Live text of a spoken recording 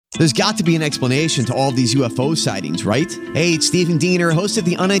There's got to be an explanation to all of these UFO sightings, right? Hey, it's Stephen Diener, host of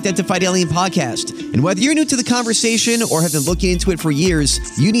the Unidentified Alien Podcast. And whether you're new to the conversation or have been looking into it for years,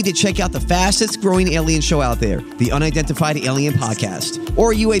 you need to check out the fastest growing alien show out there, the Unidentified Alien Podcast,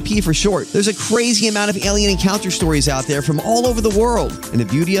 or UAP for short. There's a crazy amount of alien encounter stories out there from all over the world. And the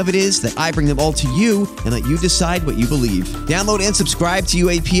beauty of it is that I bring them all to you and let you decide what you believe. Download and subscribe to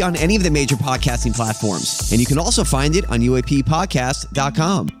UAP on any of the major podcasting platforms. And you can also find it on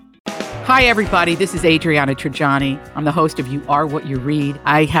UAPpodcast.com. Hi, everybody. This is Adriana Trajani. I'm the host of You Are What You Read.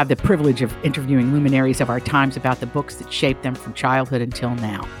 I have the privilege of interviewing luminaries of our times about the books that shaped them from childhood until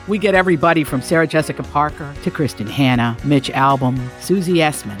now. We get everybody from Sarah Jessica Parker to Kristen Hanna, Mitch Albom, Susie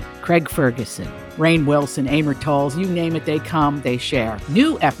Essman, Craig Ferguson, Rainn Wilson, Amor Tolls, you name it, they come, they share.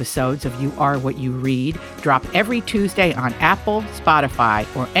 New episodes of You Are What You Read drop every Tuesday on Apple,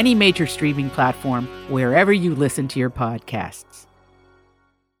 Spotify, or any major streaming platform wherever you listen to your podcasts.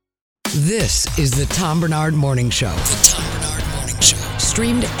 This is the Tom Barnard Morning Show. The Tom Barnard Morning Show.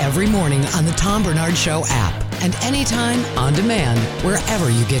 Streamed every morning on the Tom Barnard Show app and anytime on demand wherever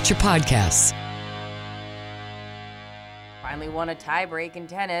you get your podcasts. Finally won a tie break in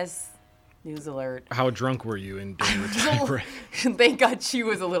tennis. News alert. How drunk were you during the tie break? Thank God she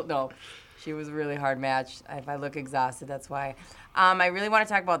was she was a really hard match. If I look exhausted, that's why. I really want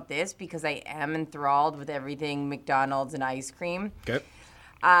to talk about this because I am enthralled with everything McDonald's and ice cream. Okay.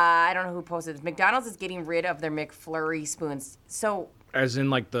 I don't know who posted this. McDonald's is getting rid of their McFlurry spoons. So, as in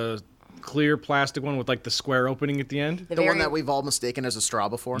like the clear plastic one with like the square opening at the end? The one that we've all mistaken as a straw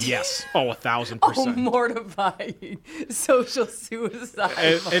before? Yes. Oh, 1,000%. Oh, mortifying. Social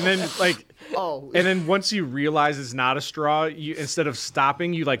suicide. And then like, and then once you realize it's not a straw, you instead of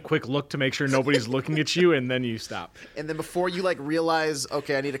stopping, you like quick look to make sure nobody's looking at you, and then you stop. And then before you like realize,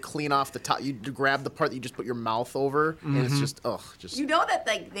 okay, I need to clean off the top, you grab the part that you just put your mouth over, and it's just. You know that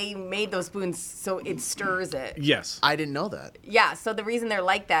like they made those spoons so it stirs it. Yes. I didn't know that. Yeah, so the reason they're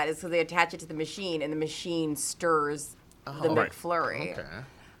like that is because they attach it to the machine, and the machine stirs the McFlurry. Okay.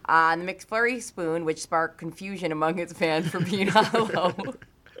 The McFlurry spoon, which sparked confusion among its fans for being hollow,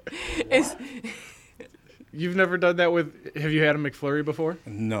 is... You've never done that with... Have you had a McFlurry before?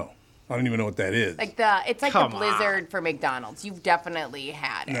 No. I don't even know what that is. It's like the Blizzard for McDonald's. You've definitely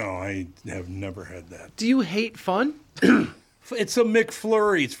had it. No, I have never had that. Do you hate fun? It's a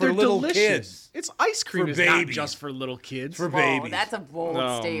McFlurry. It's for little kids. It's ice cream. For It's babies. not just for little kids. For babies. That's a bold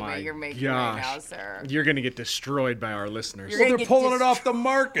statement you're making right now, sir. You're going to get destroyed by our listeners. Well, they're pulling it off the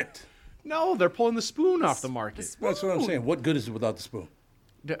market. No, they're pulling the spoon off the market. That's what I'm saying. What good is it without the spoon?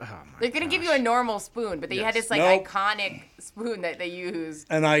 They're going to give you a normal spoon, but they had this iconic spoon that they used.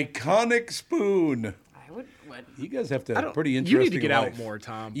 An iconic spoon. What? You guys have to have a pretty interesting You need to get life. out more,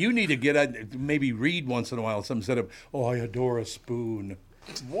 Tom. You need to get out, maybe read once in a while some set of, I adore a spoon.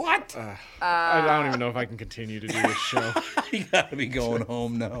 What? I don't even know if I can continue to do this show. You got to be going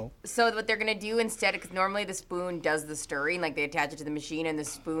home now. So what they're going to do instead, because normally the spoon does the stirring, like they attach it to the machine and the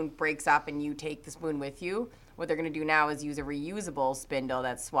spoon breaks up and you take the spoon with you. What they're going to do now is use a reusable spindle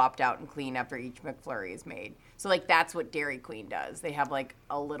that's swapped out and cleaned after each McFlurry is made. So, like, that's what Dairy Queen does. They have, like,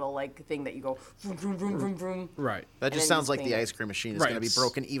 a little, like, thing that you go vroom, vroom, vroom, vroom, vroom. Right. That just sounds like the ice cream machine is going to be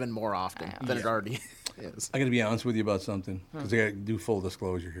broken even more often than it already is. I got to be honest with you about something because I got to do full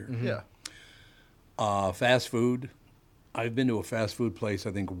disclosure here. Mm-hmm. Yeah. Fast food. I've been to a fast food place,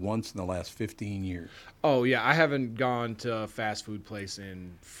 I think, once in the last 15 years. Oh, yeah. I haven't gone to a fast food place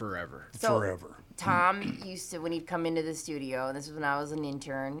in forever. Forever. Tom used to, when he'd come into the studio, and this was when I was an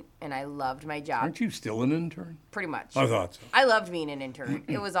intern, and I loved my job. Aren't you still an intern? Pretty much. I thought so. I loved being an intern.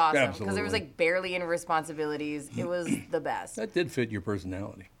 It was awesome because there was Absolutely. like barely any responsibilities. It was the best. That did fit your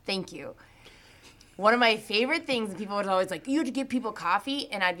personality. Thank you. One of my favorite things, and people would always like, you had to give people coffee,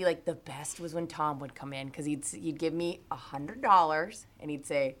 and I'd be like, the best was when Tom would come in because he'd give me $100, and he'd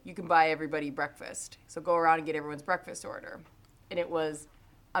say, you can buy everybody breakfast. So go around and get everyone's breakfast order. And it was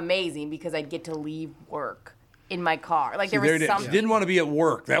amazing because I'd get to leave work in my car. Like there was something. She didn't want to be at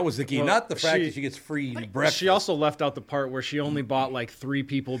work. That was the key. Not the fact that she gets free breakfast. She also left out the part where she only bought like 3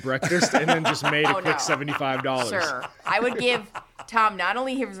 people breakfast and then just made a quick $75. Sure. I would give Tom not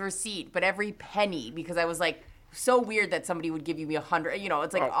only his receipt, but every penny because I was like, so weird that somebody would give you me 100. You know,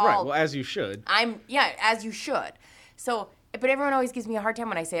 it's like all. Right. Well, as you should. As you should. So, but everyone always gives me a hard time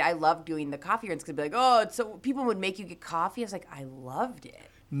when I say I love doing the coffee runs because they'd be like, oh, it's so people would make you get coffee. I was like, I loved it.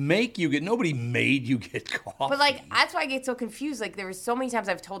 Nobody made you get coffee. But like, that's why I get so confused. Like, there was so many times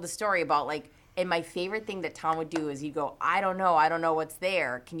I've told the story about like, and my favorite thing that Tom would do is he'd go, I don't know what's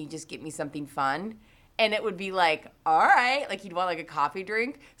there. Can you just get me something fun? And it would be like, all right, like he'd want like a coffee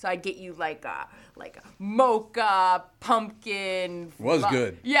drink. So I'd get you like a mocha, pumpkin. It was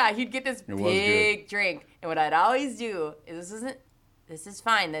good. Yeah, he'd get this big drink. And what I'd always do is this is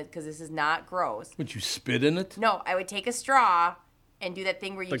fine because this is not gross. Would you spit in it? No, I would take a straw and do that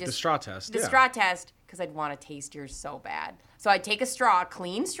thing where you Like the straw test. The straw test, because I'd want to taste yours so bad. So I'd take a straw, a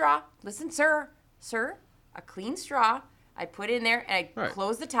clean straw. Listen, sir, a clean straw. I'd put it in there and I'd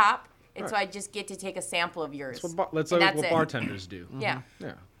close the top. And so I just get to take a sample of yours. That's what bartenders do. Yeah.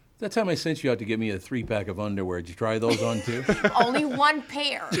 Yeah. That time I sent you out to get me a 3-pack of underwear. Did you try those on too? Only one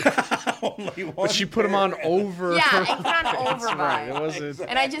pair. Only one. But she put them on over. Yeah, I put on over Right. mine. It wasn't.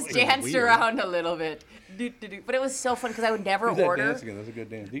 And I just danced around a little bit. But it was so fun because I would never order. Dance again. That's a good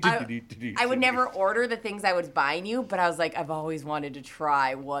dance. I would never order the things I was buying you, but I was like, I've always wanted to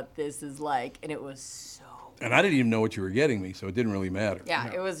try what this is like, and it was so. And I didn't even know what you were getting me, so it didn't really matter.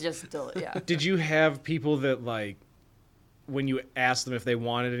 Yeah, it was just still. Yeah. Did you have people that like, when you asked them if they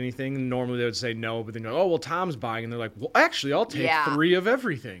wanted anything, normally they would say no, but then you're like, oh well, Tom's buying, and they're like, well, actually, I'll take 3 of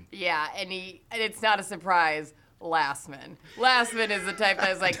everything. Yeah, and it's not a surprise. Lastman is the type that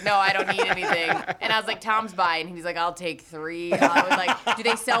was like, no, I don't need anything. And I was like, Tom's buying. He's like, I'll take 3. And I was like, do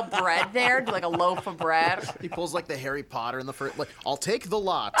they sell bread there? Do like a loaf of bread? He pulls like the Harry Potter in the first. Like, I'll take the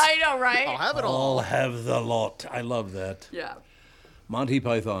lot. I know, right? I'll have it all. I'll have the lot. I love that. Yeah. Monty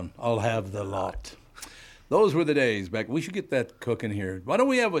Python. I'll have the lot. Those were the days back. We should get that cooking here. Why don't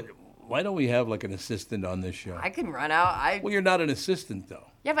we have like an assistant on this show? I can run out. Well, you're not an assistant though.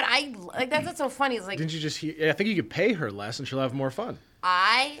 Yeah, but that's what's so funny. It's like, Didn't you just hear? I think you could pay her less and she'll have more fun.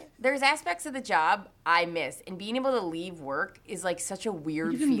 there's aspects of the job I miss, and being able to leave work is like such a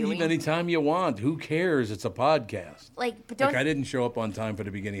weird You can feeling. leave anytime you want. Who cares? It's a podcast. But don't. Like I didn't show up on time for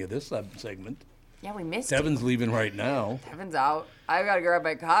the beginning of this segment. Yeah, we missed Devin's leaving right now. Devin's out. I gotta grab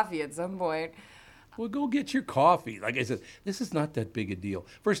my coffee at some point. Well, go get your coffee. Like I said, this is not that big a deal.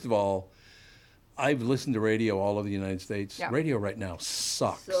 First of all, I've listened to radio all over the United States. Yeah. Radio right now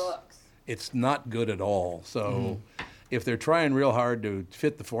sucks. It's not good at all. So if they're trying real hard to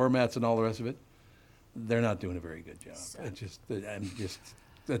fit the formats and all the rest of it, they're not doing a very good job. I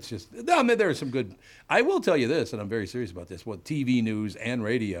mean, there are some good. I will tell you this, and I'm very serious about this. What TV news and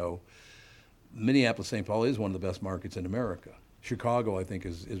radio, Minneapolis, St. Paul is one of the best markets in America. Chicago, I think,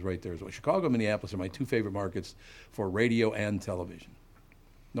 is right there as well. Chicago and Minneapolis are my 2 favorite markets for radio and television.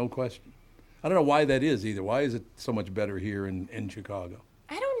 No question. I don't know why that is either. Why is it so much better here in Chicago?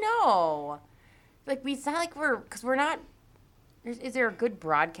 I don't know. Like it's not like because we're not. Is there a good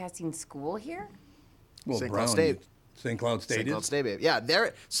broadcasting school here? Well, St. Brown, Cloud State. St. Cloud State St. Cloud is? State, babe. Yeah,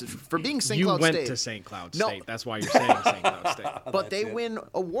 for being St. You Cloud went State. to St. Cloud No. State. That's why you're saying St. Cloud State. But they win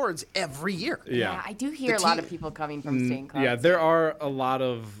awards every year. Yeah. I do hear a lot of people coming from St. Cloud. Yeah, there are a lot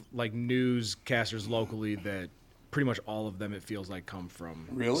of like newscasters locally that pretty much all of them, it feels like, come from.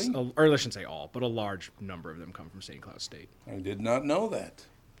 Really? Or I shouldn't say all, but a large number of them come from St. Cloud State. I did not know that.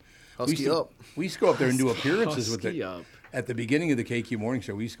 Husky up. We used to go up there and do appearances with Husky it. up. At the beginning of the KQ Morning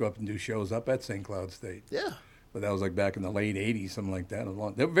Show, we used to go up and do shows up at St. Cloud State. Yeah. But that was like back in the late 80s, something like that.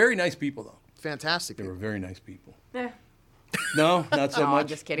 They were very nice people, though. Fantastic. They were very nice people. Yeah. No, not so Oh, much. I'm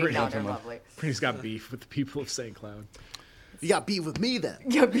just kidding. No, they're lovely. Brittany's got beef with the people of St. Cloud. You got beef with me then.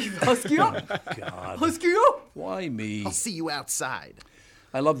 Yeah, husky up. God. Husky up. Why me? I'll see you outside.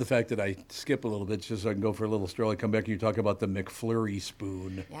 I love the fact that I skip a little bit just so I can go for a little stroll. I come back and you talk about the McFlurry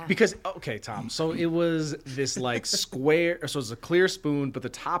spoon. Yeah. Because, okay, Tom, so it was this like square, so it was a clear spoon, but the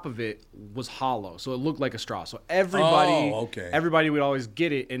top of it was hollow. So it looked like a straw. So everybody would always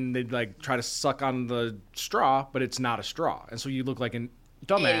get it and they'd like try to suck on the straw, but it's not a straw. And so you look like a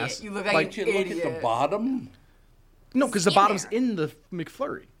dumbass. Idiot. You look like Like an you look idiot. at the bottom? No, because the in bottom's there. in the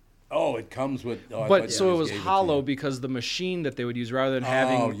McFlurry. Oh, it comes with. Oh, I thought But you so it just was gave to hollow you. because the machine that they would use, rather than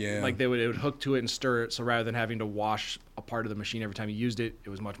having, yeah. like it would hook to it and stir it. So rather than having to wash a part of the machine every time you used it, it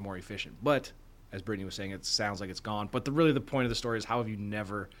was much more efficient. But as Brittany was saying, it sounds like it's gone. But the point of the story is, how have you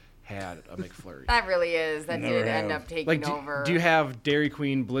never had a McFlurry? That really is. That Never did end have. up taking Like, over. do you have Dairy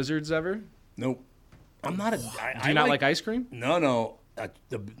Queen Blizzards ever? Nope. I'm not a. Do you not like ice cream? No.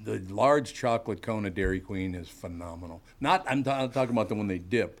 The large chocolate cone of Dairy Queen is phenomenal. I'm talking about the one they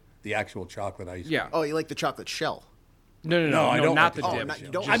dip, the actual chocolate ice cream. Yeah. Oh, you like the chocolate shell? No, I don't not like the the dip. chocolate shell.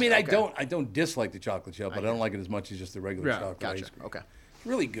 You don't- I mean, Okay. I don't dislike the chocolate shell, but I don't like it as much as just the regular Yeah, chocolate Gotcha. ice cream. Okay. It's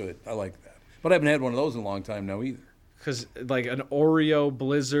really good. I like that. But I haven't had one of those in a long time now either. Because like an Oreo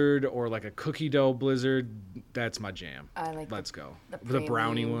Blizzard or like a cookie dough Blizzard, that's my jam. I like Let's go. the The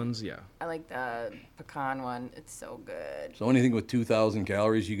brownie praline. ones, yeah. I like the pecan one. It's so good. So anything with 2,000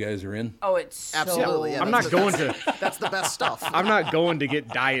 calories, you guys are in? Oh, it's so Absolutely. Yeah, I'm not going to. That's the best stuff. I'm not going to get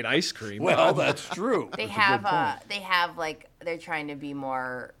diet ice cream. Well, that's true. They That's a good point. have like they're trying to be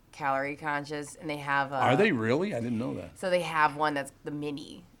more calorie conscious, and they have Are they really? I didn't know that. So they have one that's the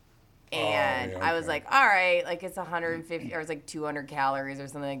mini, and yeah, I was okay. like, all right, like it's 150 or it's like 200 calories or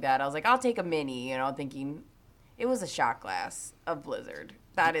something like that. I was like, I'll take a mini, thinking it was a shot glass of Blizzard.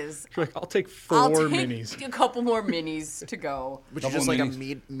 That is, Like, I'll take 4 I'll take minis. a couple more minis to go. Would you Couple just like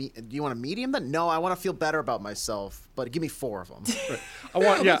minis. do you want a medium then? No, I want to feel better about myself, but give me 4 of them. I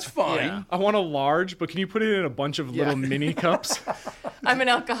want, that's fine. Yeah. I want a large, but can you put it in a bunch of little mini cups? I'm an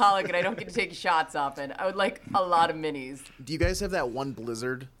alcoholic and I don't get to take shots often. I would like a lot of minis. Do you guys have that one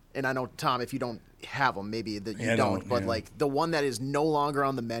Blizzard? And I know, Tom, if you don't have them, maybe that you don't. But like the one that is no longer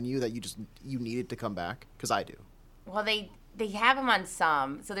on the menu that you needed to come back, because I do. Well, they have them on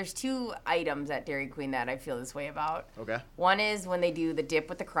some. So there's 2 items at Dairy Queen that I feel this way about. Okay. One is when they do the dip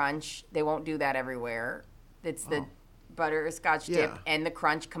with the crunch. They won't do that everywhere. It's the butterscotch dip Yeah. and the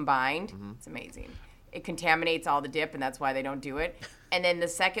crunch combined. It's amazing. It contaminates all the dip, and that's why they don't do it. And then the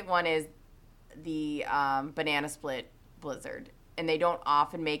second one is the banana split Blizzard. And they don't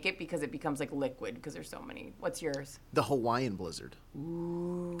often make it because it becomes like liquid because there's so many. What's yours? The Hawaiian Blizzard.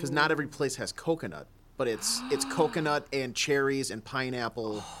 Because not every place has coconut, but it's coconut and cherries and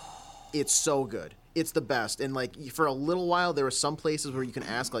pineapple. It's so good. It's the best. And like for a little while, there were some places where you can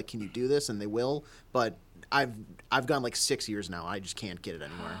ask like, can you do this? And they will. But I've gone like 6 years now. I just can't get it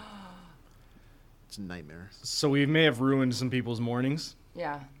anywhere. It's a nightmare. So we may have ruined some people's mornings.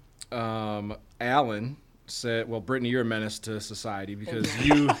 Yeah. Alan said, well, Brittany, you're a menace to society because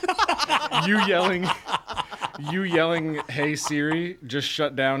you yelling, hey Siri, just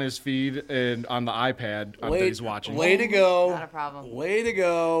shut down his feed and on the iPad that he's watching. Way to go. Not a problem. Way to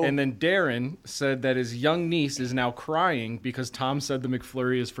go. And then Darren said that his young niece is now crying because Tom said the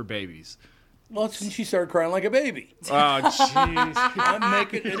McFlurry is for babies. Well, since she started crying like a baby. Oh,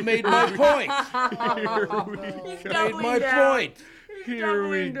 jeez. It made my point. It made my point. Here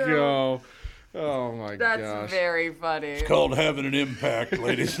we go. Oh, my That's gosh. very funny. It's called having an impact,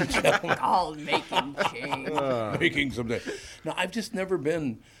 ladies and gentlemen. Called making change. Making someday. No, I've just never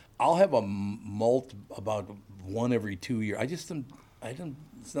been. I'll have a malt about one every 2 years. It's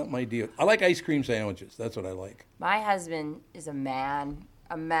not my deal. I like ice cream sandwiches. That's what I like. My husband is a man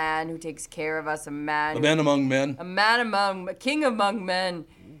who takes care of us, A man among men. a king among men.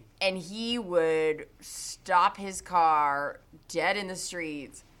 And he would stop his car dead in the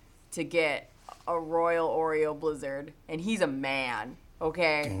streets to get a Royal Oreo Blizzard. And he's a man,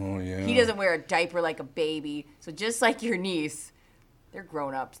 okay? Oh, yeah. He doesn't wear a diaper like a baby. So just like your niece, they're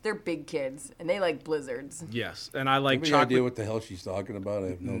grown-ups. They're big kids, and they like Blizzards. Yes, and I like Any chocolate. idea what the hell she's talking about? I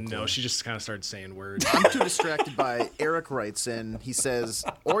have no clue. No, she just kind of started saying words. I'm too distracted by Eric writes in. He says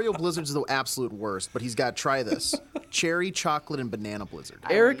Oreo Blizzard's the absolute worst, but he's got to try this: cherry, chocolate, and banana Blizzard.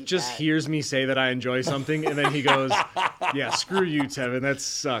 Eric eat just that. hears me say that I enjoy something, and then he goes, yeah, screw you, Tevin. That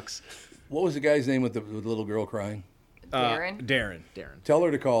sucks. What was the guy's name with the little girl crying? Darren? Darren. Tell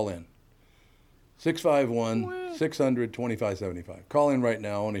her to call in. 651-600-2575. Call in right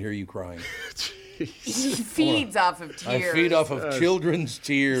now. I want to hear you crying. He feeds off of I tears. feed off of children's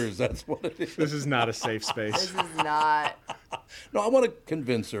tears. That's what it is. This is not a safe space. This is not. No, I want to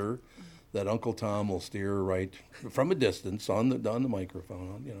convince her that Uncle Tom will steer her right from a distance on the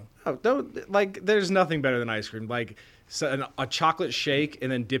microphone. You know. Oh, like, there's nothing better than ice cream. Like a chocolate shake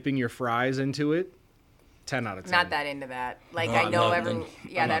and then dipping your fries into it. 10 out of 10. Not that into that. Like No, I know not everyone.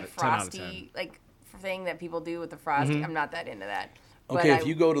 Yeah, I'm that not 10 out of 10. frosty like thing that people do with the frosty. I'm not that into that. Okay, But if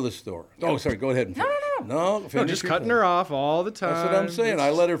you go to the store. Oh, sorry. Go ahead and finish. No, No, finish just your cutting thing. her off all the time. That's what I'm saying. I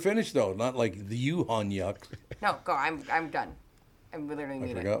let her finish though, not like the you yuck. No, go. I'm done. I'm literally I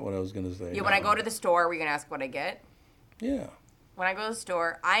mean it. forgot what I was going to say. Yeah, when I go to the store, we're gonna ask what I get. Yeah. When I go to the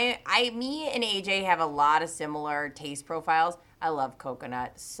store, me and AJ have a lot of similar taste profiles. I love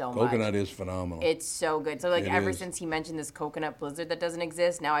coconut so much. Coconut is phenomenal. It's so good. So like It ever is. since he mentioned this coconut Blizzard that doesn't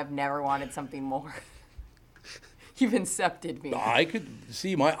exist, now I've never wanted something more. You've incepted me. I could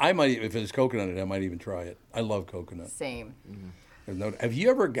see I might, if it's coconut in it, I might even try it. I love coconut. Same. Have you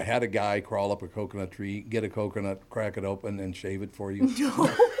ever had a guy crawl up a coconut tree, get a coconut, crack it open, and shave it for you? No.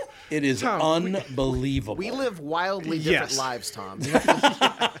 It is unbelievable. We live wildly different Yes. lives, Tom.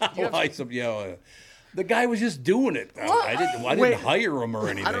 The guy was just doing it. I didn't hire him or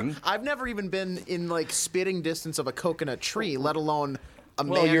anything. I've never even been in like spitting distance of a coconut tree, let alone a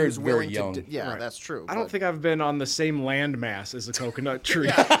Well, man you're who's very willing young. to. Yeah, that's true. I don't think I've been on the same landmass as a coconut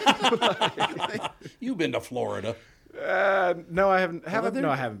tree. You've been to Florida. No, I haven't. I haven't been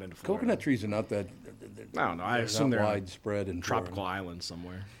to Florida. Coconut trees are not that. I don't know. I assume not they're widespread in tropical Florida. island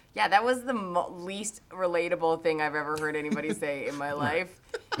somewhere. Yeah, that was the least relatable thing I've ever heard anybody say in my life.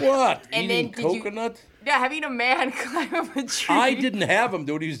 What? And Eating then did you- coconut? Yeah, having a man climb up a tree. I didn't have him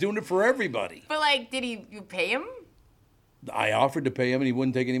do it. He was doing it for everybody. But like, you pay him? I offered to pay him, and he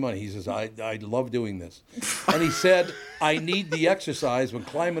wouldn't take any money. He says, I love doing this. And he said, I need the exercise when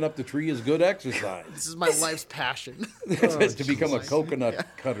climbing up the tree is good exercise. This is my life's passion. To become a coconut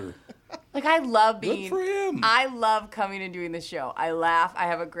cutter. Like, I love being. Good for him. I love coming and doing the show. I laugh. I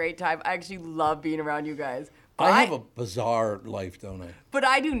have a great time. I actually love being around you guys. But I have a bizarre life, don't I? But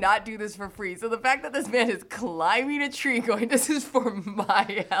I do not do this for free. So the fact that this man is climbing a tree going, this is for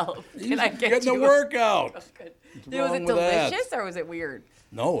my health. Can I get getting you a workout. Was it wrong with that? delicious or was it weird?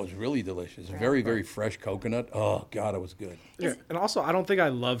 No, it was really delicious. Very, very fresh coconut. Oh, God, it was good. Yeah, and also, I don't think I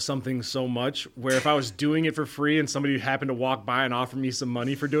love something so much where if I was doing it for free and somebody happened to walk by and offer me some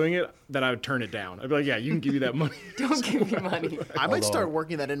money for doing it, that I would turn it down. I'd be like, yeah, you can give me that money. Don't give me money. I might start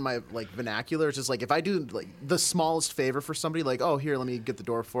working that in my vernacular. It's just like if I do like the smallest favor for somebody, like, oh, here, let me get the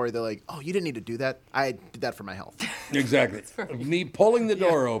door for you. They're like, oh, you didn't need to do that. I did that for my health. Exactly. Me pulling the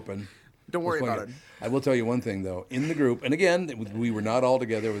door open. Don't worry about it. I will tell you one thing, though. In the group, and again, we were not all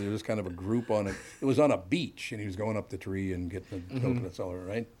together. There was kind of a group on it. It was on a beach, and he was going up the tree and getting the coconuts all over,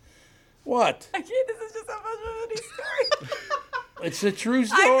 right? What? I can't. This is just so much of a funny story. It's a true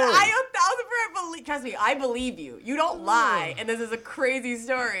story. I 1,000% believe. Trust me, I believe you. You don't lie, and this is a crazy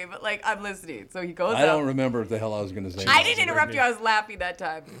story. But like, I'm listening. So he goes. I don't remember what the hell I was going to say. I didn't interrupt you. I was laughing that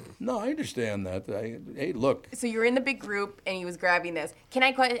time. No, I understand that. Hey, look. So you're in the big group, and he was grabbing this. Can I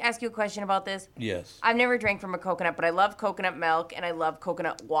ask you a question about this? Yes. I've never drank from a coconut, but I love coconut milk, and I love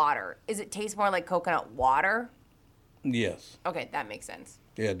coconut water. Is it taste more like coconut water? Yes. Okay, that makes sense.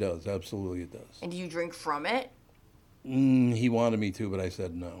 Yeah, it does. Absolutely, it does. And do you drink from it? He wanted me to, but I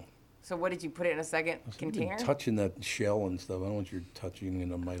said no. So what did you put it in a second container? Touching that shell and stuff. I don't want you touching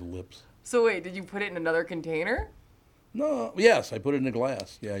it on my lips. So wait, did you put it in another container? No. Yes, I put it in a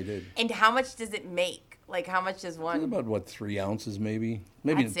glass. Yeah, I did. And how much does it make? Like how much is one? About 3 ounces, maybe.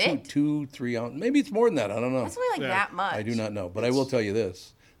 Maybe That's it? 3 ounces. Maybe it's more than that. I don't know. That's only that much. I do not know, but I will tell you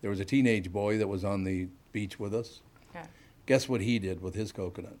this: there was a teenage boy that was on the beach with us. Yeah. Guess what he did with his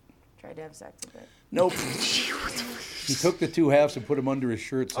coconut? Tried to have sex with it. Nope. He took the 2 halves and put them under his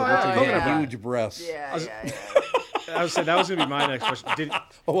shirt, so that he had huge breasts. Yeah. I was saying that was gonna be my next question.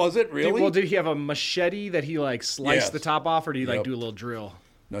 Oh, was it really? Did he have a machete that he like sliced Yes. the top off, or did he like Yep. do a little drill?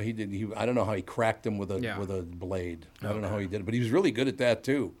 No, he didn't. I don't know how he cracked them with a blade. I don't know how he did it, but he was really good at that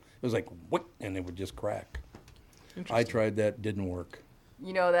too. It was like what, and it would just crack. I tried that, didn't work.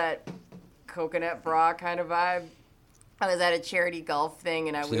 You know that coconut bra kind of vibe? I was at a charity golf thing,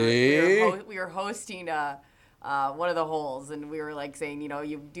 and we were hosting one of the holes, and we were like saying, you know,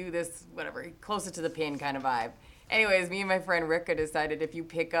 you do this, whatever, closer to the pin kind of vibe. Anyways, me and my friend Ricka decided if you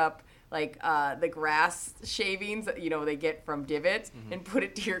pick up like the grass shavings, you know, they get from divots, and put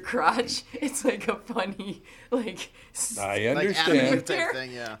it to your crotch, it's like a funny, like, I Like understand. animated type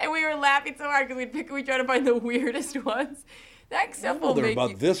thing, yeah. and we were laughing so hard because we try to find the weirdest ones. That stuff will They're make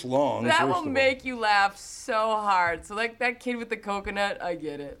about you, this long. that first will of all. make you laugh so hard. So like that kid with the coconut, I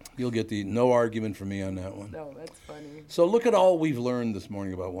get it. You'll get no argument from me on that one. No, that's funny. So look at all we've learned this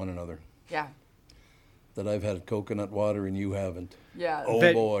morning about one another. Yeah. That I've had coconut water and you haven't. Yeah. Oh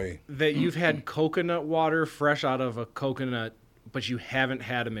That- boy. That you've had coconut water fresh out of a coconut, but you haven't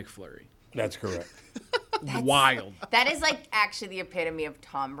had a McFlurry. That's correct. Wild. That is like actually the epitome of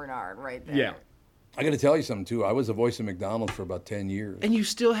Tom Barnard right there. Yeah. I got to tell you something too. I was the voice of McDonald's for about 10 years. And you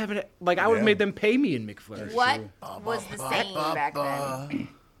still haven't, like, I would have Yeah. made them pay me in McFlurry. What was the saying back then?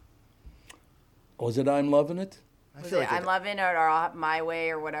 Was it I'm loving it? Was it I'm loving it or my way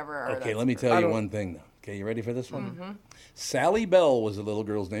or whatever? Or Okay, let me tell you one thing though. Okay, you ready for this one? Sally Bell was the little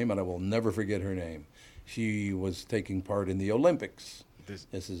girl's name, and I will never forget her name. She was taking part in the Olympics.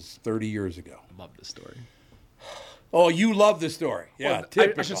 This is 30 years ago. I love this story. Oh, you love this story. Yeah, Well,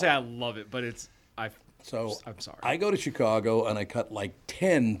 typical. I should say I love it, but I'm sorry. I go to Chicago, and I cut like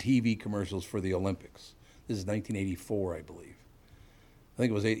 10 TV commercials for the Olympics. This is 1984, I believe. I think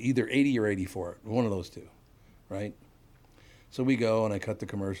it was either 80 or 84, one of those two, right? So we go, and I cut the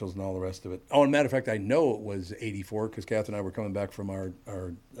commercials and all the rest of it. Oh, and matter of fact, I know it was 84 because Kath and I were coming back from our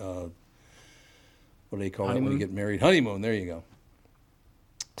what do they call it when you get married? Honeymoon, there you go.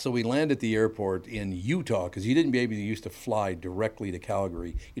 So we land at the airport in Utah because you didn't be able to used to fly directly to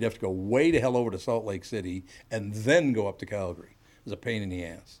Calgary. You'd have to go way to hell over to Salt Lake City and then go up to Calgary. was a pain in the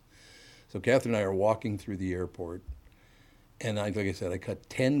ass. So Catherine and I are walking through the airport, and like I said, I cut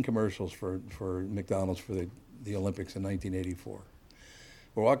 10 commercials for McDonald's for the Olympics in 1984.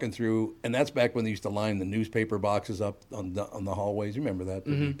 We're walking through, and that's back when they used to line the newspaper boxes up on the hallways. You remember that?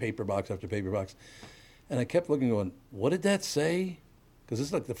 Mm-hmm. Paper box after paper box. And I kept looking going, what did that say? Because this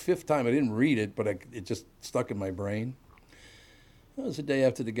is like the 5th time I didn't read it, but it just stuck in my brain. It was the day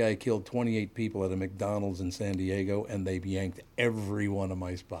after the guy killed 28 people at a McDonald's in San Diego, and they yanked every one of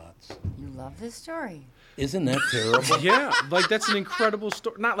my spots. You love this story. Isn't that terrible? Yeah, like that's an incredible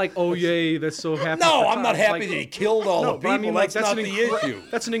story. Not like, oh yay, that's so happy. No, I'm not happy that he killed all the people. I mean, like, that's not the issue.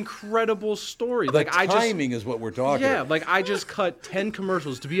 That's an incredible story. The timing is what we're talking about. Yeah, like I just cut 10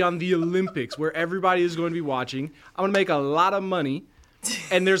 commercials to be on the Olympics where everybody is going to be watching. I'm going to make a lot of money.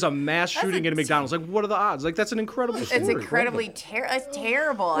 And there's a mass shooting at a McDonald's. Like, what are the odds? Like, that's an incredible story. It's incredibly terrible. It's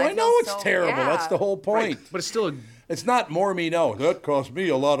terrible. Well, I know it's terrible. Yeah. That's the whole point. Right. But it's still It's not more me, no. That cost me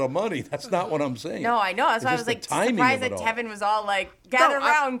a lot of money. That's not what I'm saying. No, I know. That's why I was like surprised that Tevin was all like, gather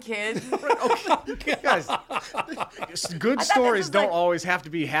around, kids. Okay, guys. Good stories don't always have to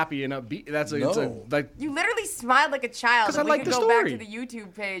be happy and upbeat. That's like you literally smiled like a child. Because I like the story. Go back to the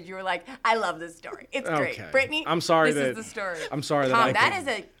YouTube page. You were like, I love this story. It's great. Okay. Brittany, I'm sorry this is the story. I'm sorry Tom, that is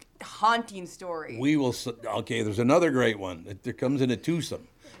a haunting story. We will. Okay, there's another great one. It comes in a twosome.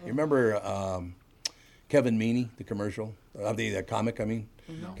 You remember Kevin Meaney, the commercial, the comic? I mean,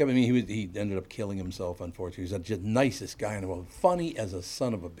 no. Kevin Meaney. He ended up killing himself. Unfortunately, he was the nicest guy in the world. Funny as a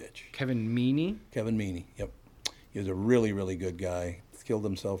son of a bitch. Kevin Meaney. Kevin Meaney. Yep, he was a really, really good guy. Killed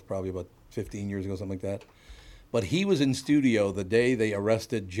himself probably about 15 years ago, something like that. But he was in studio the day they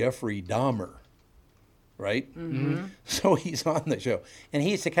arrested Jeffrey Dahmer. Right? Mm-hmm. So he's on the show. And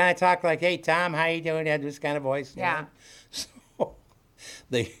he used to kind of talk like, hey, Tom, how you doing? He had this kind of voice. Yeah. So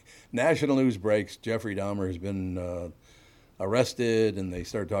national news breaks. Jeffrey Dahmer has been arrested, and they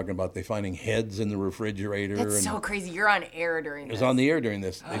start talking about they finding heads in the refrigerator. That's so crazy. You're on air during this. It was on the air during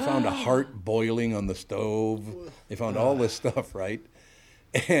this. They found a heart boiling on the stove. They found all this stuff, right?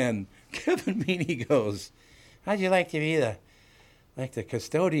 And Kevin Meaney goes, how'd you like to be the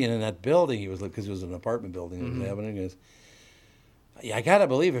custodian in that building? He was, because it was an apartment building. Mm-hmm. He goes, yeah, I gotta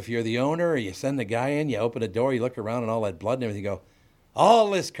believe if you're the owner, or you send the guy in, you open the door, you look around, and all that blood and everything, you go, all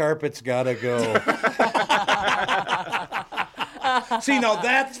this carpet's gotta go. See, now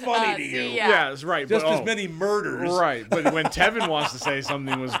that's funny to you. Yeah, that's right. Just as many murders. Right, but when Tevin wants to say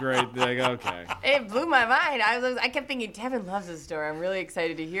something was great, like, okay. It blew my mind. I kept thinking, Tevin loves this story. I'm really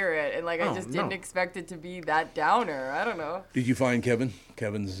excited to hear it. And, I just didn't expect it to be that downer. I don't know. Did you find Kevin?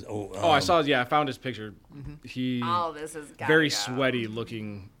 Kevin's... I saw, I found his picture. Mm-hmm. This is very sweaty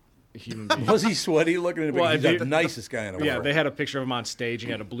looking human being. Was he sweaty looking at a picture? He's the nicest guy in the world. Yeah, they had a picture of him on stage.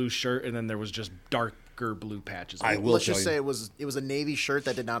 He had a blue shirt, and then there was just darker blue patches. Let's just say it was a Navy shirt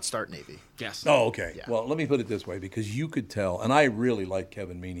that did not start Navy. Yes. Oh, okay. Yeah. Well, let me put it this way, because you could tell, and I really like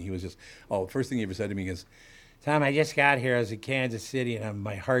Kevin Meaney. He was just, first thing he ever said to me is, Tom, I just got here. I was in Kansas City, and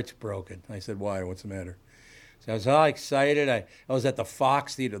my heart's broken. I said, why? What's the matter? So I was all excited. I was at the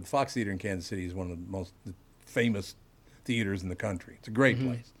Fox Theater. The Fox Theater in Kansas City is one of the most famous theaters in the country. It's a great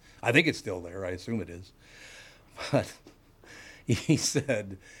place. I think it's still there. I assume it is. But he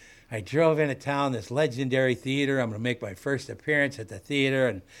said, I drove into town, this legendary theater. I'm going to make my first appearance at the theater.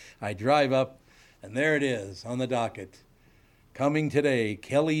 And I drive up, and there it is on the docket. Coming today,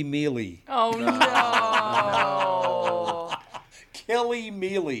 Kelly Mealy. Oh, no. Kelly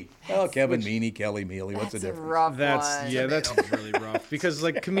Mealy. Kevin Meaney, Kelly Mealy. What's the difference? That's really rough. Because,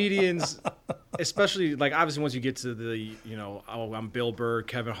 comedians, especially, obviously once you get to the, I'm Bill Burr,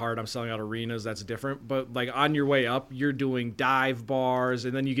 Kevin Hart, I'm selling out arenas, that's different. But, on your way up, you're doing dive bars,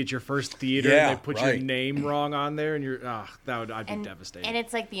 and then you get your first theater, and they put your name wrong on there, and I'd be devastated. And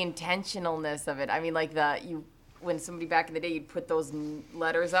it's, the intentionalness of it. I mean, when somebody back in the day, you'd put those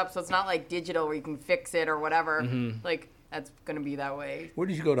letters up, so it's not like digital where you can fix it or whatever. Mm-hmm. That's going to be that way. Where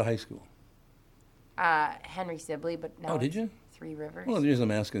did you go to high school? Henry Sibley, but no. Oh, did you? Three Rivers. Well, the reason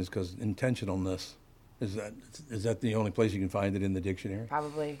I'm asking is because intentionalness, is that the only place you can find it in the dictionary?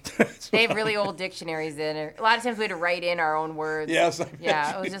 Probably. They have really old dictionaries in it. A lot of times we had to write in our own words. Yes.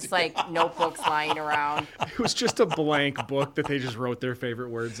 Yeah, it was just notebooks lying around. It was just a blank book that they just wrote their favorite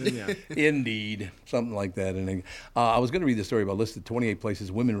words in, yeah. Indeed. Something like that. And I was going to read the story about listed 28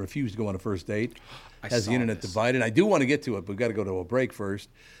 places women refuse to go on a first date. Has the internet divided? I do want to get to it, but we've got to go to a break first.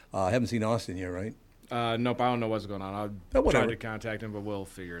 I haven't seen Austin yet, right? Nope, I don't know what's going on. I'll try to contact him, but we'll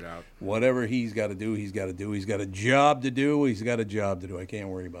figure it out. Whatever he's got to do, he's got to do. He's got a job to do. He's got a job to do. I can't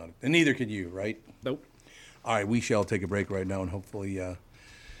worry about it. And neither can you, right? Nope. All right, we shall take a break right now, and hopefully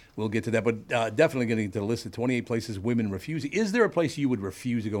We'll get to that, but definitely getting to the list of 28 places women refuse. Is there a place you would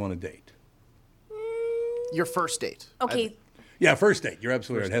refuse to go on a date? Your first date. Okay. Yeah, first date. You're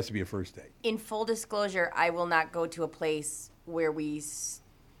absolutely right. It has to be a first date. In full disclosure, I will not go to a place where we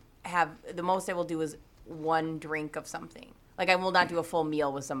have, the most I will do is one drink of something. Like, I will not do a full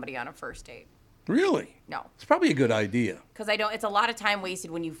meal with somebody on a first date. Really? No. It's probably a good idea. Because it's a lot of time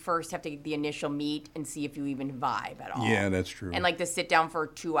wasted when you first have to get the initial meet and see if you even vibe at all. Yeah, that's true. And like to sit down for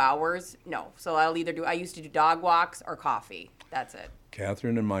 2 hours, no. So I used to do dog walks or coffee. That's it.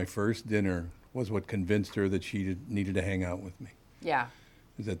 Catherine and my first dinner was what convinced her that she needed to hang out with me. Yeah.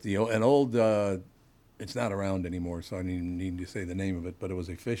 Is that an old, it's not around anymore, so I didn't need to say the name of it, but it was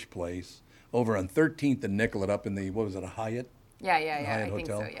a fish place over on 13th and Nicollet up in the, what was it, a Hyatt? Yeah. Hyatt I think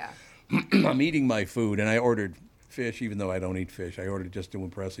Hotel. so, yeah. I'm eating my food, and I ordered fish, even though I don't eat fish. I ordered it just to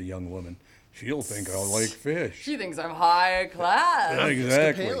impress a young woman. She'll think I like fish. She thinks I'm high class.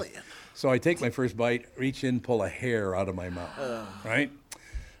 Exactly. So I take my first bite, reach in, pull a hair out of my mouth, right?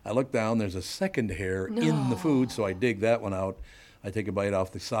 I look down, there's a second hair in the food, so I dig that one out. I take a bite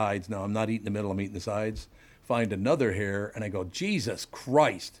off the sides. Now, I'm not eating the middle, I'm eating the sides. Find another hair, and I go, Jesus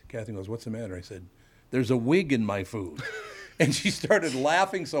Christ. Kathy goes, what's the matter? I said, there's a wig in my food. And she started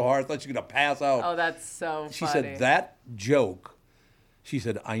laughing so hard, I thought she was going to pass out. Oh, that's so funny. She said, that joke, she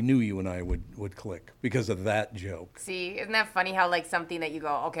said, I knew you and I would click because of that joke. See, isn't that funny how like something that you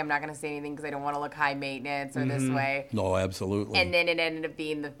go, okay, I'm not going to say anything because I don't want to look high maintenance or this way. No, absolutely. And then it ended up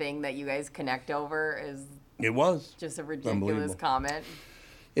being the thing that you guys connect over is it was just a ridiculous comment.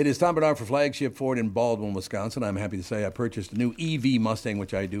 It is Tom Barnard for Flagship Ford in Baldwin, Wisconsin. I'm happy to say I purchased a new EV Mustang,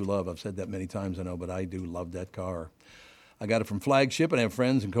 which I do love. I've said that many times, I know, but I do love that car. I got it from Flagship, and I have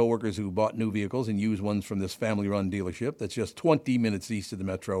friends and coworkers who bought new vehicles and used ones from this family-run dealership that's just 20 minutes east of the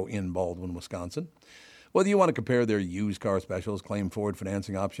metro in Baldwin, Wisconsin. Whether you want to compare their used car specials, claim Ford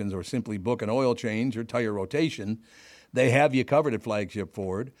financing options, or simply book an oil change or tire rotation, they have you covered at Flagship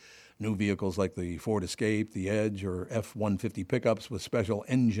Ford. New vehicles like the Ford Escape, the Edge, or F-150 pickups with special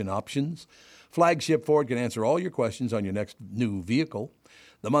engine options. Flagship Ford can answer all your questions on your next new vehicle.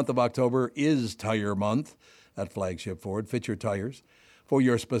 The month of October is Tire Month at Flagship Ford. Fit your tires for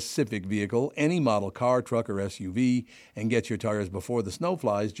your specific vehicle, any model car, truck, or SUV, and get your tires before the snow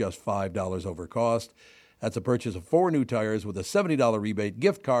flies, just $5 over cost. That's a purchase of 4 new tires with a $70 rebate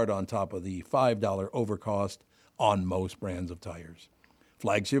gift card on top of the $5 over cost on most brands of tires.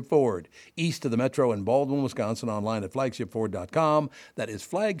 Flagship Ford, east of the metro in Baldwin, Wisconsin, online at flagshipford.com. That is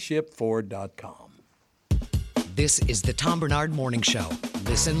flagshipford.com. This is the Tom Barnard Morning Show.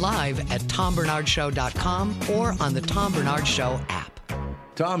 Listen live at tombernardshow.com or on the Tom Barnard Show app.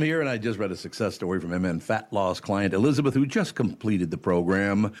 Tom here, and I just read a success story from MN fat loss client Elizabeth, who just completed the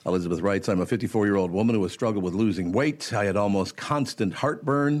program. Elizabeth writes, I'm a 54-year-old woman who has struggled with losing weight. I had almost constant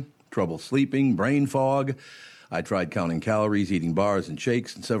heartburn, trouble sleeping, brain fog. I tried counting calories, eating bars and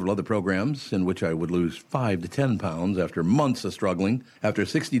shakes, and several other programs in which I would lose 5 to 10 pounds after months of struggling. After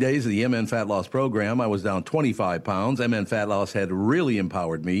 60 days of the MN Fat Loss program, I was down 25 pounds. MN Fat Loss had really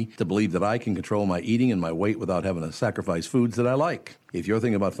empowered me to believe that I can control my eating and my weight without having to sacrifice foods that I like. If you're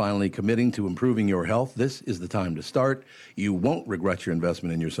thinking about finally committing to improving your health, this is the time to start. You won't regret your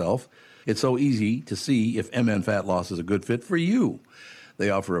investment in yourself. It's so easy to see if MN Fat Loss is a good fit for you. They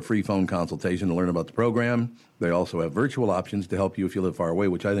offer a free phone consultation to learn about the program. They also have virtual options to help you if you live far away,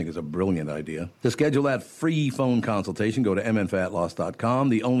 which I think is a brilliant idea. To schedule that free phone consultation, go to mnfatloss.com.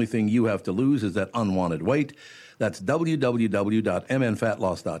 The only thing you have to lose is that unwanted weight. That's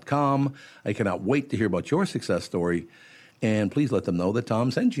www.mnfatloss.com. I cannot wait to hear about your success story, and please let them know that Tom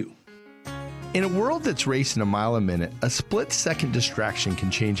sent you. In a world that's racing a mile a minute, a split-second distraction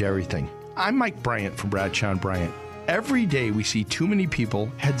can change everything. I'm Mike Bryant from Bradshaw & Bryant. Every day we see too many people,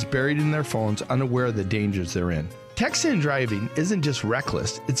 heads buried in their phones, unaware of the dangers they're in. Texting and driving isn't just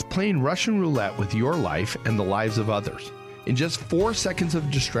reckless, it's playing Russian roulette with your life and the lives of others. In just 4 seconds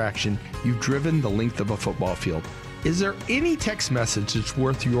of distraction, you've driven the length of a football field. Is there any text message that's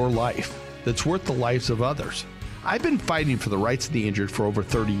worth your life, that's worth the lives of others? I've been fighting for the rights of the injured for over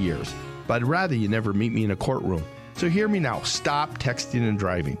 30 years, but I'd rather you never meet me in a courtroom. So hear me now, stop texting and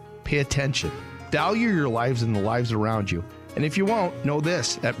driving. Pay attention. Value your lives and the lives around you. And if you won't, know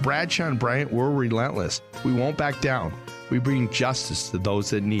this. At Bradshaw & Bryant, we're relentless. We won't back down. We bring justice to those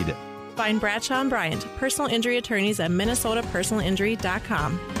that need it. Find Bradshaw & Bryant, personal injury attorneys at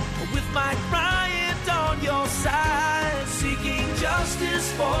minnesotapersonalinjury.com. With Mike Bryant on your side, seeking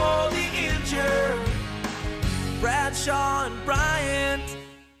justice for the injured. Bradshaw & Bryant.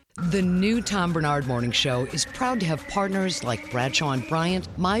 The new Tom Barnard Morning Show is proud to have partners like Bradshaw & Bryant,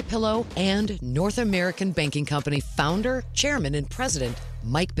 MyPillow, and North American Banking Company founder, chairman, and president,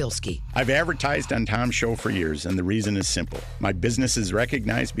 Mike Bilski. I've advertised on Tom's show for years, and the reason is simple. My business is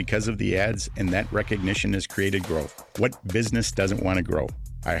recognized because of the ads, and that recognition has created growth. What business doesn't want to grow?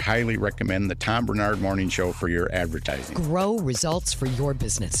 I highly recommend the Tom Barnard Morning Show for your advertising. Grow results for your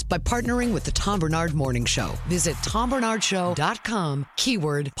business by partnering with the Tom Barnard Morning Show. Visit TomBarnardShow.com,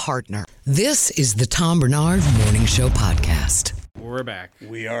 keyword partner. This is the Tom Barnard Morning Show podcast. We're back.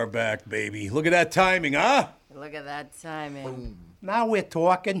 We are back, baby. Look at that timing, huh? Look at that timing. Boom. Now we're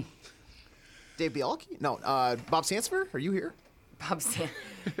talking. Dave Bialke? No, Bob Sandsfer? Are you here?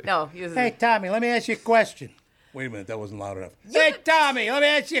 No, he was. Hey, Tommy, let me ask you a question. Wait a minute, that wasn't loud enough. Hey, Tommy, let me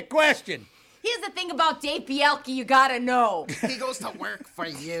ask you a question. Here's the thing about Dave Bialke you gotta know. He goes to work for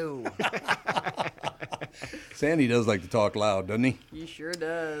you. Sandy does like to talk loud, doesn't he? He sure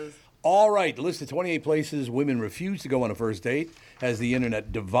does. All right, list of 28 places women refuse to go on a first date. Has the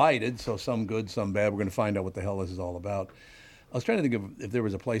internet divided, so some good, some bad. We're going to find out what the hell this is all about. I was trying to think of if there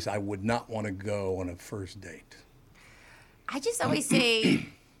was a place I would not want to go on a first date. I just always say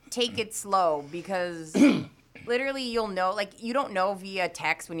take it slow because literally you'll know, like you don't know via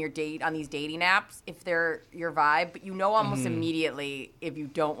text when you're on these dating apps if they're your vibe, but you know almost immediately if you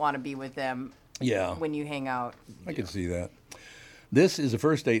don't want to be with them when you hang out. I can see that. This is a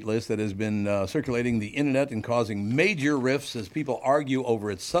first date list that has been circulating the internet and causing major rifts as people argue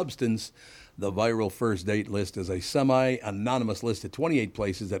over its substance. The viral first date list is a semi-anonymous list of 28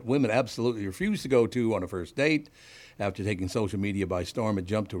 places that women absolutely refuse to go to on a first date. After taking social media by storm, it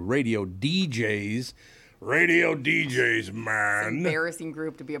jumped to radio DJs. Radio DJs, man. It's an embarrassing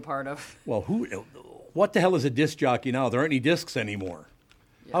group to be a part of. Well, what the hell is a disc jockey now? There aren't any discs anymore.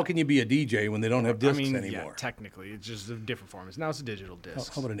 Yeah. How can you be a DJ when they don't have discs anymore? Yeah, technically. It's just a different form. Now it's a digital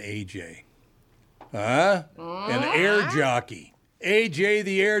disc. How about an AJ? Huh? An air jockey. AJ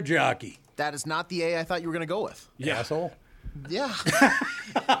the air jockey. That is not the A I thought you were going to go with. Yeah. Asshole? Yeah.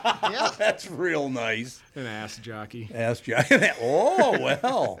 Yeah. That's real nice. An ass jockey. Ass jockey. Oh,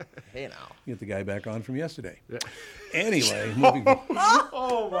 well. Hey, now. Get the guy back on from yesterday. Yeah. Anyway, moving on.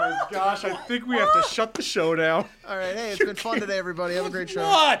 Oh, my gosh. I think we have to shut the show down. All right. Hey, it's been fun today, everybody. Have a great show.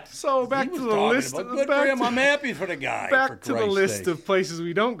 What? So back to the list. Good for him. I'm happy for the guy. Back to the list of places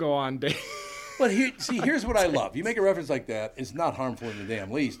we don't go on dates. But here's what I love. You make a reference like that, it's not harmful in the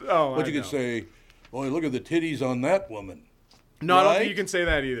damn least. Oh, but you could say, boy, look at the titties on that woman. No, right? I don't think you can say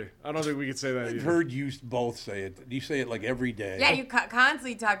that either. I don't think we can say that either. I've heard you both say it. You say it like every day. Yeah, you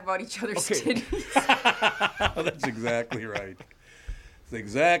constantly talk about each other's titties. That's exactly right. That's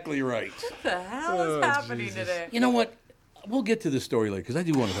exactly right. What the hell is happening today? You know what? We'll get to this story later because I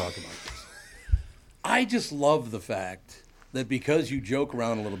do want to talk about this. I just love the fact that because you joke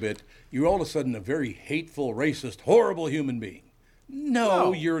around a little bit, you're all of a sudden a very hateful, racist, horrible human being.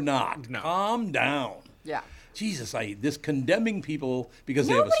 No, you're not. No. Calm down. Yeah. Jesus, this condemning people because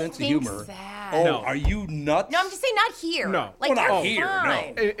they have a sense of humor. That. Oh, no. Are you nuts? No, I'm just saying not here. No. Like, not here,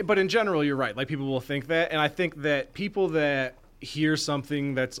 fine. no. But in general, you're right. Like, people will think that. And I think that people that hear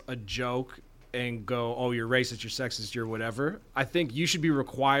something that's a joke and go, oh, you're racist, you're sexist, you're whatever, I think you should be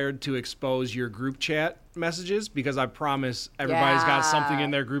required to expose your group chat messages because I promise everybody's got something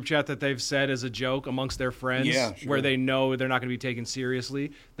in their group chat that they've said as a joke amongst their friends where they know they're not going to be taken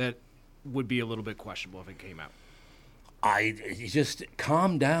seriously. That would be a little bit questionable if it came out. You just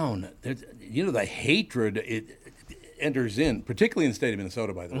calm down. The hatred it enters in, particularly in the state of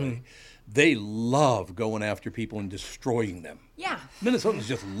Minnesota, by the way. They love going after people and destroying them. Yeah. Minnesotans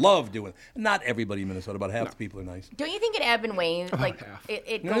just love doing it. Not everybody in Minnesota, about half the people are nice. Don't you think it ebb and wane? Like half.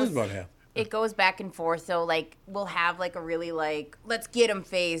 It goes about half. It goes back and forth. So like we'll have like a really like let's get them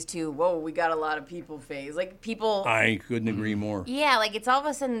phase to whoa we got a lot of people phase like people. I couldn't agree more. Yeah, like it's all of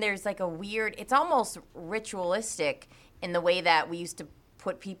a sudden there's like a weird. It's almost ritualistic in the way that we used to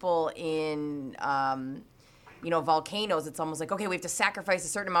put people in. Volcanoes, it's almost like, okay, we have to sacrifice a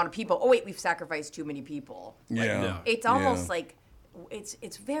certain amount of people. Oh, wait, we've sacrificed too many people. Yeah. It's almost like,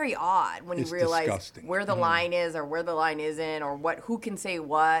 it's very odd when you realize disgusting. Where the line is or where the line isn't or who can say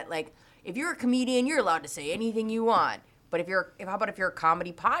what. Like, if you're a comedian, you're allowed to say anything you want. But how about if you're a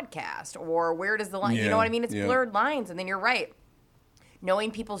comedy podcast or where does the line, you know what I mean? It's blurred lines. And then you're right.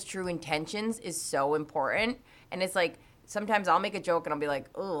 Knowing people's true intentions is so important. And it's like, sometimes I'll make a joke and I'll be like,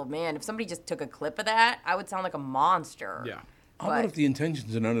 oh, man, if somebody just took a clip of that, I would sound like a monster. Yeah. How about if the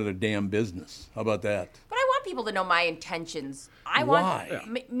intentions are none of their damn business? How about that? But I want people to know my intentions. Why?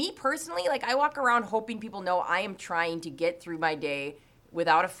 Me personally, like I walk around hoping people know I am trying to get through my day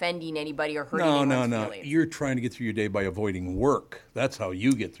without offending anybody or hurting anyone's feelings. You're trying to get through your day by avoiding work. That's how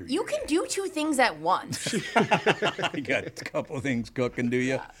you get through You can do two things at once. You got a couple of things cooking, do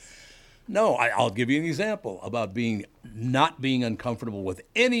you? No, I'll give you an example about not being uncomfortable with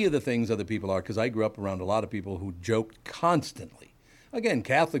any of the things other people are, because I grew up around a lot of people who joked constantly. Again,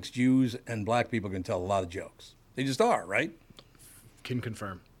 Catholics, Jews, and black people can tell a lot of jokes. They just are, right? Can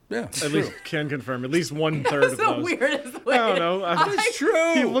confirm. Yeah, at least can confirm. At least 1/3 of the those. weirdest way. I don't know. It's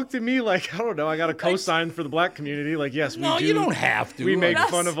true. He looked at me like, I don't know. I got a cosign for the black community. Like, yes, we do. No, you don't have to. We make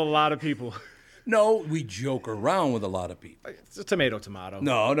fun of a lot of people. No, we joke around with a lot of people. It's a tomato.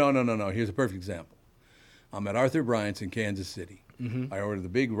 No. Here's a perfect example. I'm at Arthur Bryant's in Kansas City. Mm-hmm. I order the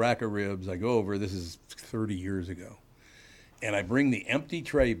big rack of ribs. I go over. This is 30 years ago. And I bring the empty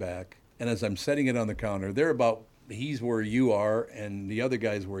tray back. And as I'm setting it on the counter, he's where you are, and the other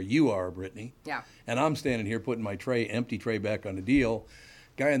guy's where you are, Brittany. Yeah. And I'm standing here putting my empty tray back on the deal.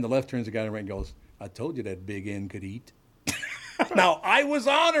 Guy on the left turns to the guy on the right and goes, I told you that big N could eat. Now, I was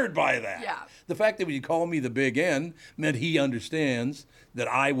honored by that. Yeah. The fact that he called me the big N meant he understands that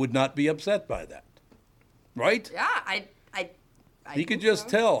I would not be upset by that. Right? Yeah, He could just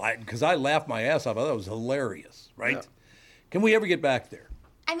tell, because I laughed my ass off. I thought it was hilarious, right? Yeah. Can we ever get back there?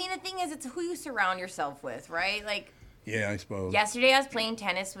 I mean, the thing is, it's who you surround yourself with, right? Like, yeah, I suppose. Yesterday I was playing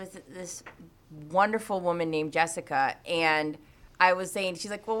tennis with this wonderful woman named Jessica, and I was saying,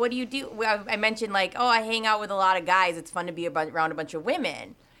 she's like, well, what do you do? I mentioned, like, I hang out with a lot of guys. It's fun to be around a bunch of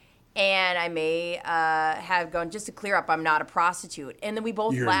women. And I may have gone, just to clear up, I'm not a prostitute. And then we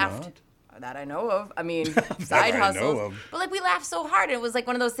both laughed. Not? That I know of. I mean, side hustles. But, like, we laughed so hard. And it was, like,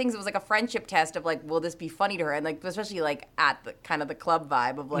 one of those things. It was, like, a friendship test of, like, will this be funny to her? And, like, especially, like, at the kind of the club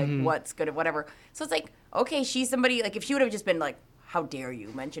vibe of, like, what's good at whatever. So it's, like, okay, she's somebody, like, if she would have just been, like, how dare you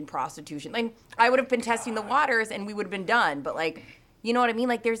mention prostitution? Like, I would have been testing the waters and we would have been done. But, like, you know what I mean?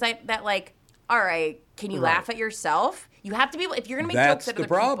 Like, there's that like, all right, can you laugh at yourself? You have to be able, if you're going to make jokes at other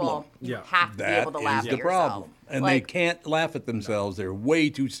people, you have to be able to laugh at yourself. That's the problem. And they can't laugh at themselves. They're way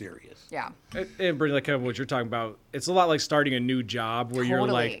too serious. Yeah. And Brittany, like kind of what you're talking about, it's a lot like starting a new job where you're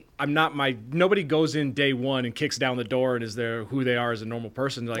like, nobody goes in day one and kicks down the door and is there who they are as a normal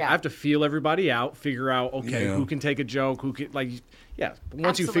person. Like, I have to feel everybody out, figure out, who can take a joke, who can, like,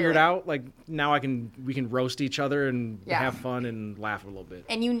 once you figure it out, like, now we can roast each other and have fun and laugh a little bit.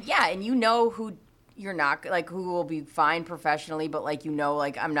 And you know who you're not, like, who will be fine professionally, but, like, you know,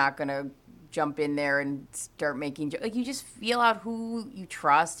 like, I'm not going to jump in there and start making jokes. Like, you just feel out who you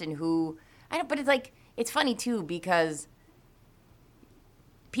trust and who, but it's like, it's funny too, because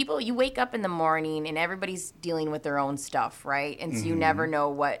people, you wake up in the morning and everybody's dealing with their own stuff, right? And so you never know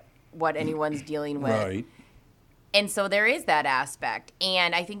what anyone's dealing with. Right. And so there is that aspect.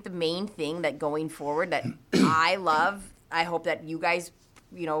 And I think the main thing that going forward that I love, I hope that you guys,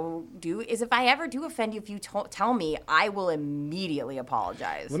 do, is if I ever do offend you, if you tell me, I will immediately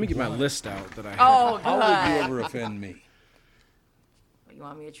apologize. Let me get my list out that I have. Oh, God. How would you ever offend me? You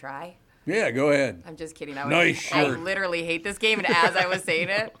want me to try? Yeah, go ahead. I'm just kidding. Nice I shirt. literally hate this game, and as I was saying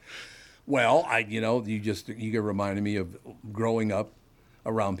it. Well, you get reminded me of growing up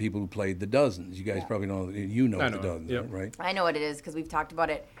around people who played the dozens. You guys probably know the dozens, right? I know what it is because we've talked about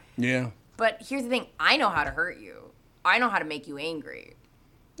it. Yeah. But here's the thing. I know how to hurt you. I know how to make you angry.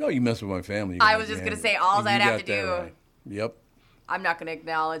 No, you mess with my family. I was just going to say, all I'd have to do. Right. Yep. I'm not going to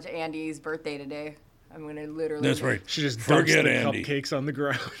acknowledge Andy's birthday today. I'm going to literally. That's right. She just forget the Andy. Cupcakes on the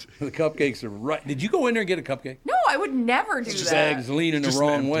ground. The cupcakes are right. Did you go in there and get a cupcake? No, I would never do that. Zags leaning the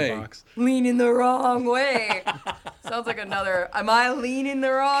wrong way. Leaning the wrong way. Sounds like another. Am I leaning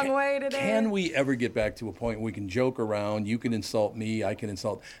the wrong way today? Can we ever get back to a point where we can joke around? You can insult me. I can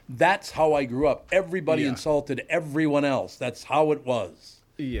insult. That's how I grew up. Everybody insulted everyone else. That's how it was.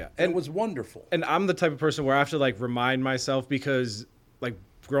 Yeah. And it was wonderful. And I'm the type of person where I have to, like, remind myself because, like,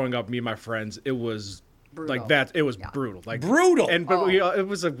 growing up, me and my friends, it was brutal. Like that. It was brutal. Like brutal. But it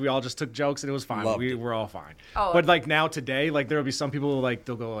was like we all just took jokes and it was fine. We were all fine. Oh. But like now today, like there'll be some people like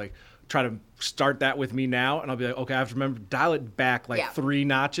they'll go like try to start that with me now, and I'll be like, okay, I have to remember dial it back like 3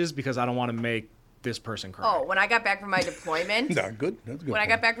 notches because I don't want to make this person cry. Oh, when I got back from my deployment. That's good. When I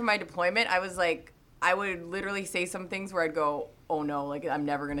got back from my deployment, I was like, I would literally say some things where I'd go, oh no, like I'm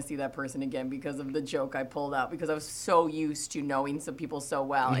never going to see that person again because of the joke I pulled out, because I was so used to knowing some people so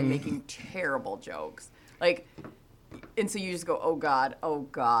well and making terrible jokes. Like, and so you just go, oh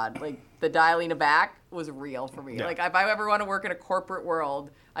God. Like the dialing it back was real for me. Yeah. Like if I ever want to work in a corporate world,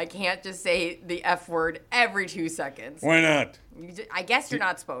 I can't just say the F word every 2 seconds. Why not? I guess you're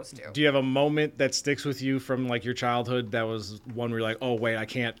not supposed to. Do you have a moment that sticks with you from like your childhood that was one where you're like, oh wait, I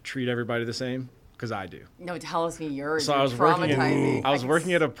can't treat everybody the same? because I do. No, tell us me yours. So I was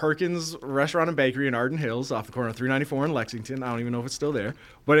working at a Perkins restaurant and bakery in Arden Hills off the corner of 394 in Lexington. I don't even know if it's still there.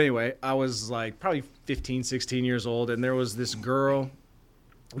 But anyway, I was like probably 15, 16 years old, and there was this girl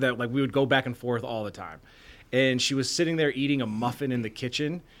that like we would go back and forth all the time. And she was sitting there eating a muffin in the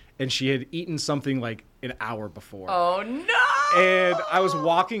kitchen, and she had eaten something like an hour before. Oh, no! And I was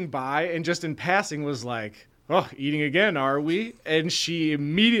walking by and just in passing was like, oh, eating again, are we? And she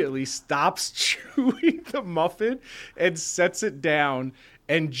immediately stops chewing the muffin and sets it down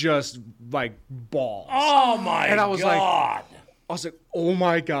and just like bawls. Oh my and I was God. I was like, oh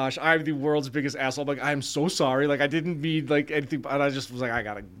my gosh, I'm the world's biggest asshole. I'm like, I'm so sorry. Like, I didn't mean like anything. And I just was like, I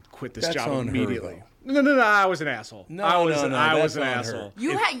got to quit this job immediately. No, I was an asshole. I was an asshole.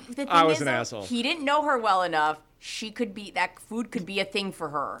 I was an asshole. He didn't know her well enough. That food could be a thing for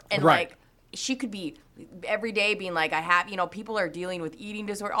her. And like, she could be every day being like, people are dealing with eating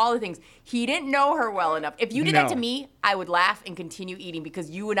disorder, all the things. He didn't know her well enough. If you did that to me, I would laugh and continue eating because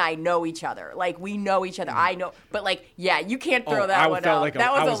you and I know each other. Like, we know each other. I know. But like, yeah, you can't throw that one out. Like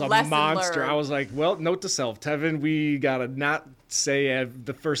that was a lesson monster. learned. I was like, well, note to self, Tevin, we got to not say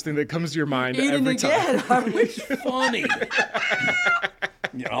the first thing that comes to your mind every time. It's funny.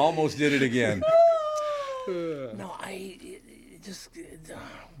 You almost did it again. No,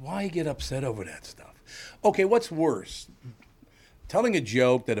 why get upset over that stuff? Okay, what's worse? Telling a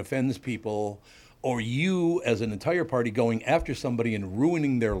joke that offends people, or you as an entire party going after somebody and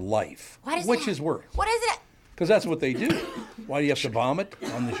ruining their life? Which is worse? What is it? Because that's what they do. Why do you have to vomit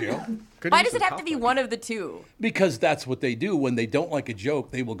on the show? Why does it have to be one of the two? Because that's what they do. When they don't like a joke,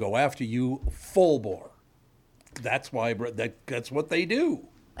 they will go after you full bore. That's why that's what they do.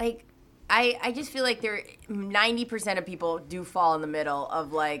 Like, I just feel like 90% of people do fall in the middle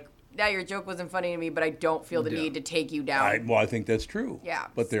of like, yeah, your joke wasn't funny to me, but I don't feel the need to take you down. I think that's true. Yeah.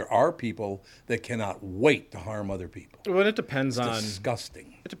 But there are people that cannot wait to harm other people. Well, it depends it's on...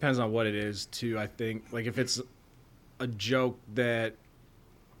 disgusting. It depends on what it is, too, I think. Like, if it's a joke that...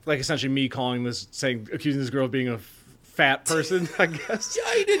 Like, essentially me accusing this girl of being a fat person, I guess. Yeah,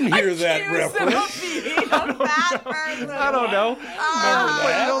 I didn't hear that reference. I don't know.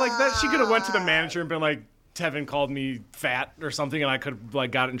 But, you know, like, that, she could have went to the manager and been like, Tevin called me fat or something, and I could have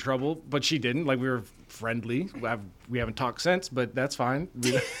like got in trouble, but she didn't. Like, we were friendly. We haven't talked since, but that's fine.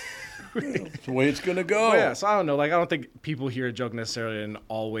 That's the way it's gonna go. Yeah, so I don't know. Like, I don't think people hear a joke necessarily and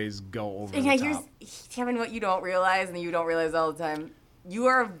always go over the top. Tevin, what you don't realize, and you don't realize all the time, you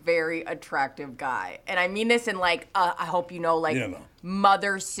are a very attractive guy, and I mean this in like I hope you know, like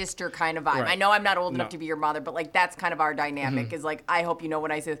mother sister kind of vibe. Right. I know I'm not old enough to be your mother, but like that's kind of our dynamic. Mm-hmm. Is like I hope you know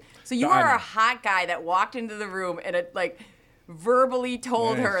when I say this. So you are a hot guy that walked into the room and it like verbally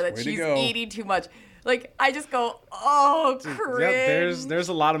told her that she's eating too much. Like, I just go, oh, cringe. Yep, there's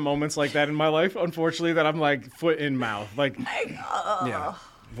a lot of moments like that in my life, unfortunately, that I'm like foot in mouth. Like, yeah.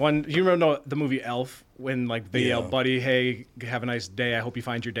 You remember the movie Elf when like they yell, "Buddy, hey, have a nice day. I hope you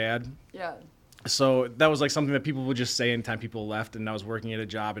find your dad." Yeah. So that was like something that people would just say anytime people left. And I was working at a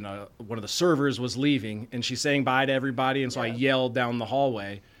job, and one of the servers was leaving, and she's saying bye to everybody. And so I yelled down the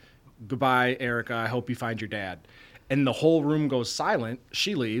hallway, "Goodbye, Erica. I hope you find your dad." And the whole room goes silent.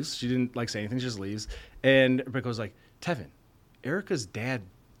 She leaves. She didn't like say anything. She just leaves. And everybody goes like, "Tevin, Erica's dad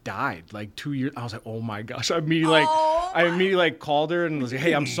died like 2 years." I was like, oh my gosh. I immediately called her and was like,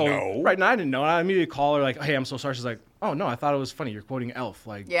 "Hey, I'm so right." And I didn't know. And I immediately called her like, "Hey, I'm so sorry." She's like, "Oh no, I thought it was funny. You're quoting Elf."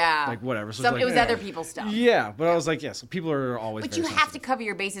 Like, like whatever. So it was other people's stuff. Yeah, but I was like, so people are always. But you have to cover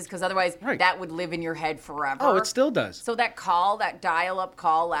your bases because otherwise that would live in your head forever. Oh, it still does. So that dial-up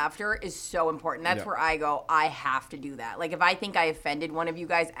call laughter is so important. That's where I go, I have to do that. Like if I think I offended one of you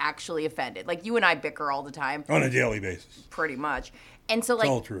guys, actually offended. Like you and I bicker all the time. On a daily basis. Pretty much. And so, like,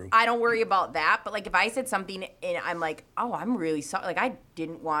 all true. I don't worry about that. But, like, if I said something and I'm like, oh, I'm really sorry. Like, I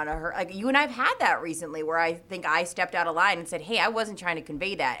didn't want to hurt. Like, you and I have had that recently where I think I stepped out of line and said, hey, I wasn't trying to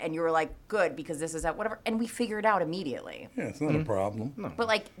convey that. And you were like, good, because this is whatever. And we figure it out immediately. Yeah, it's not a problem. No. But,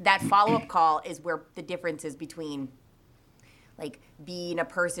 like, that follow-up call is where the difference is between, like, being a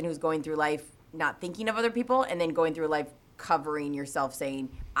person who's going through life not thinking of other people and then going through life covering yourself saying,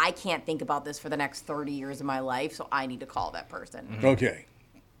 I can't think about this for the next 30 years of my life, so I need to call that person. Mm-hmm. Okay.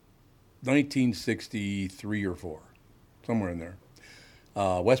 1963 or 4, somewhere in there.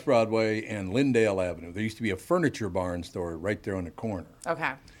 West Broadway and Lyndale Avenue. There used to be a furniture barn store right there on the corner.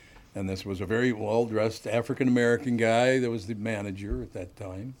 Okay. And this was a very well-dressed African-American guy that was the manager at that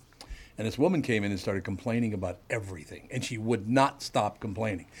time. And this woman came in and started complaining about everything. And she would not stop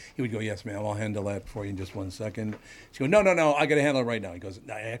complaining. He would go, yes, ma'am, I'll handle that for you in just 1 second. She'd go, no, I got to handle it right now. He goes,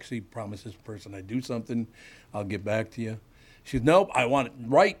 I actually promised this person I'd do something. I'll get back to you. She said, nope, I want it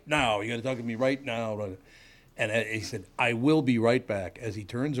right now. You got to talk to me right now. And he said, I will be right back. As he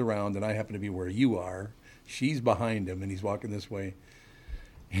turns around, and I happen to be where you are, she's behind him, and he's walking this way.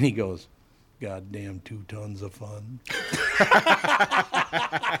 And he goes, goddamn 2 tons of fun.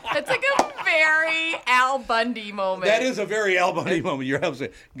 It's like a very Al Bundy moment. That is a very Al Bundy moment. You're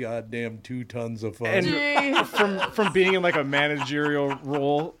absolutely goddamn 2 tons of fun. And from being in like a managerial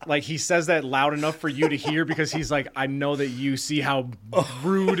role, like he says that loud enough for you to hear because he's like, I know that you see how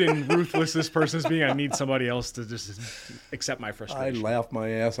rude and ruthless this person's being. I need somebody else to just accept my frustration. I laughed my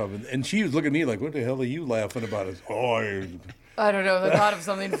ass off. And she was looking at me like, what the hell are you laughing about? I don't know. I thought of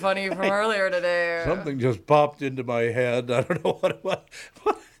something funny from earlier today. Something just popped into my head. I don't know what it was.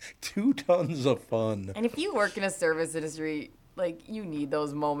 2 tons of fun. And if you work in a service industry, like, you need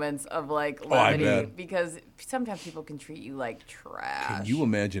those moments of, like, I levity. bet. Because sometimes people can treat you like trash. Can you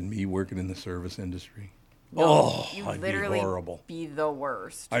imagine me working in the service industry? No, you I'd literally be horrible. Be the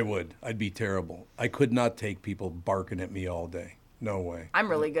worst. I would. I'd be terrible. I could not take people barking at me all day. No way. I'm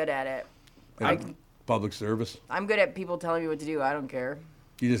really good at it. Public service? I'm good at people telling me what to do. I don't care.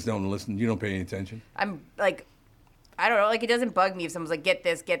 You just don't listen. You don't pay any attention. I'm like, I don't know. Like, it doesn't bug me if someone's like, get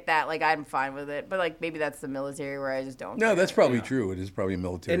this, get that. Like, I'm fine with it. But, like, maybe that's the military where I just don't No, care. that's probably true. It is probably a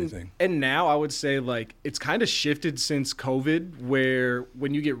military thing. And now I would say, like, it's kind of shifted since COVID, where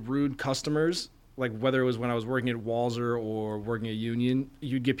when you get rude customers, like whether it was when I was working at Walzer or working at Union,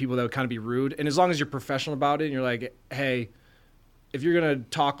 you'd get people that would kind of be rude. And as long as you're professional about it and you're like, hey, if you're going to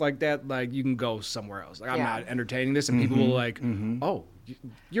talk like that, like, you can go somewhere else. Like, I'm not entertaining this. And people will like, oh,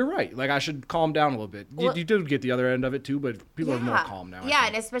 you're right. Like, I should calm down a little bit. Well, you do get the other end of it, too, but people are more calm now. Yeah,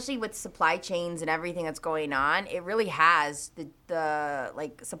 and especially with supply chains and everything that's going on, it really has the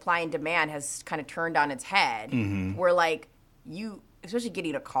like, supply and demand has kind of turned on its head. Where, like, you, especially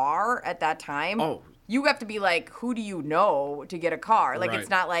getting a car at that time, you have to be like, who do you know to get a car? Like, it's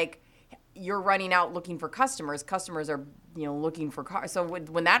not like you're running out looking for customers. Customers are, looking for cars. So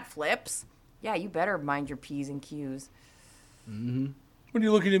when that flips, yeah, you better mind your P's and Q's. What are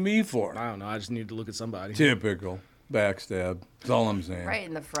you looking at me for? I don't know. I just need to look at somebody. Typical. Backstab. That's all I'm saying. Right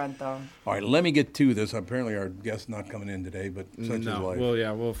in the front, though. All right, let me get to this. Apparently our guest's not coming in today, but such is life. Well,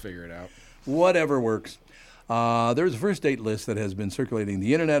 yeah, we'll figure it out. Whatever works. There's a first date list that has been circulating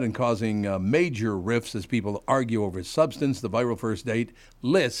the internet and causing major rifts as people argue over its substance. The viral first date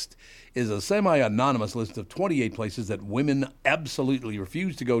list is a semi-anonymous list of 28 places that women absolutely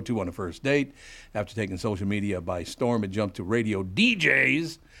refuse to go to on a first date. After taking social media by storm, it jumped to radio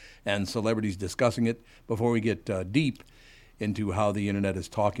DJs and celebrities discussing it. Before we get deep into how the internet is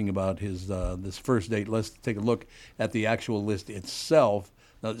talking about this first date list, take a look at the actual list itself.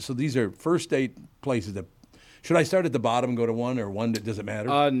 Now, so these are first date places that. Should I start at the bottom and go to one, or one that doesn't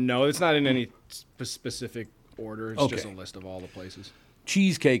matter? No, it's not in any specific order. It's just a list of all the places.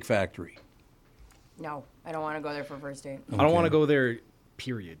 Cheesecake Factory. No, I don't want to go there for a first date. Okay. I don't want to go there,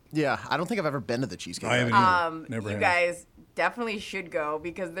 period. Yeah, I don't think I've ever been to the Cheesecake Factory. I haven't either. Never you have. guys definitely should go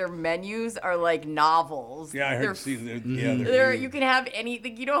because their menus are like novels. Yeah, I heard. You can have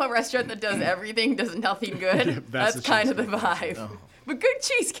anything. You know, a restaurant that does everything does nothing good. Yeah, that's kind of the vibe. Oh. But good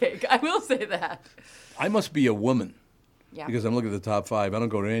cheesecake, I will say that. I must be a woman. Yeah. Because I'm looking at the top 5. I don't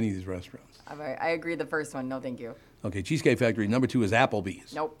go to any of these restaurants. I agree. The first one, no, thank you. Okay, Cheesecake Factory. Number 2 is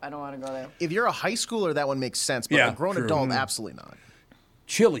Applebee's. Nope, I don't want to go there. If you're a high schooler, that one makes sense. But a grown adult, absolutely not.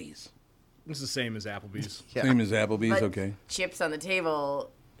 Chili's. It's the same as Applebee's. Yeah. Same as Applebee's. But okay. Chips on the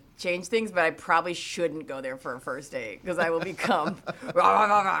table change things, but I probably shouldn't go there for a first date because I will become. Rah, rah,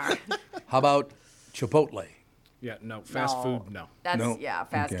 rah, rah. How about Chipotle? Yeah, no. Fast food, no. That's No.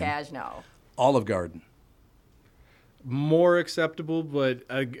 Fast cash, no. Olive Garden. More acceptable, but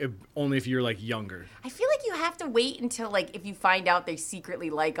only if you're like younger. I feel like you have to wait until like if you find out they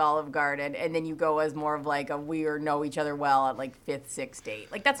secretly like Olive Garden, and then you go as more of like a we know each other well at like 5th, 6th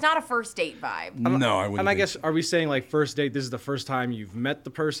date. Like that's not a first date vibe. No, I wouldn't. And I guess are we saying like first date? This is the first time you've met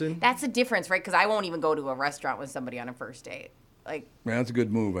the person. That's the difference, right? Because I won't even go to a restaurant with somebody on a first date. Like, man, that's a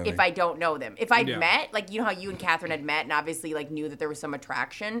good move. I think. If I don't know them, if I'd met, like how you and Catherine had met, and obviously like knew that there was some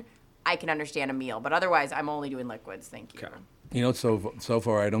attraction, I can understand a meal. But otherwise, I'm only doing liquids. Thank you. Okay. You know, so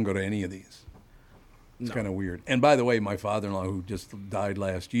far I don't go to any of these. It's kind of weird. And by the way, my father-in-law, who just died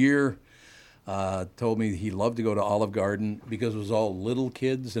last year, told me he loved to go to Olive Garden because it was all little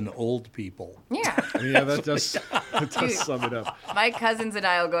kids and old people. Yeah. Yeah, that does sum it up. My cousins and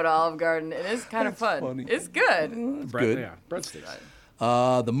I will go to Olive Garden, and it's kind of fun. Funny. It's good. It's good. Yeah,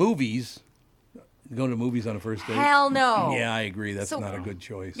 breadsticks. The movies. Going to movies on a first date? Hell no. Yeah, I agree. That's not a good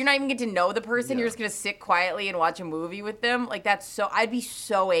choice. You're not even get to know the person. You're just going to sit quietly and watch a movie with them. Like, I'd be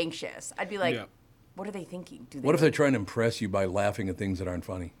so anxious. I'd be like, What are they thinking? What if they're trying to impress you by laughing at things that aren't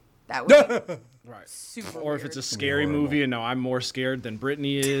funny? That would be right. super Or if it's a scary movie and now I'm more scared than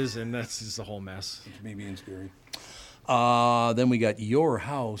Brittany is, and that's just a whole mess. It's me being scary. Then we got Your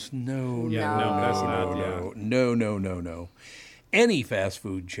House. No. Any fast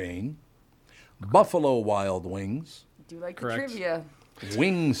food chain. Buffalo Wild Wings. Do like the trivia.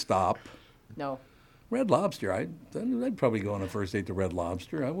 Wingstop. No. Red Lobster. I'd probably go on a first date to Red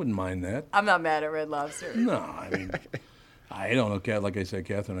Lobster. I wouldn't mind that. I'm not mad at Red Lobster. No, I mean, I don't know. Like I said,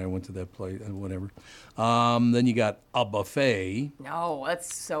 Catherine and I went to that place, whatever. Then you got a buffet. No,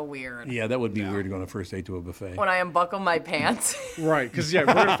 that's so weird. Yeah, that would be weird to go on a first date to a buffet. When I unbuckle my pants. Right, because, we're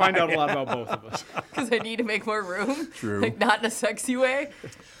going to find out a lot about both of us. Because I need to make more room. True. Like, not in a sexy way.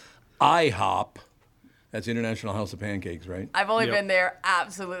 IHOP. That's International House of Pancakes, right? I've only been there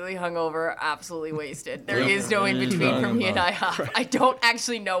absolutely hungover, absolutely wasted. There is no in between for me and IHOP. Right. I don't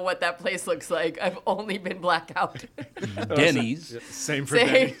actually know what that place looks like. I've only been blackout. Denny's. Same for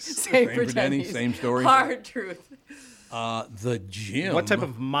Denny's. Same for Denny's. Same story. Hard truth. The gym. What type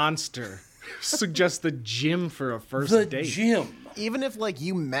of monster suggests the gym for a first date? The gym. Even if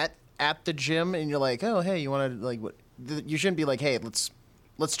you met at the gym and you're like, oh hey, you want to what? You shouldn't be like, hey,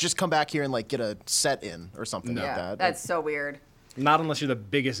 let's just come back here and get a set in or something like that. That's so weird. Not unless you're the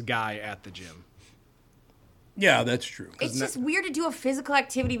biggest guy at the gym. Yeah, that's true. It's just weird to do a physical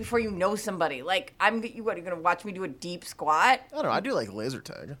activity before you know somebody. Like, you're going to watch me do a deep squat? I don't know. I do laser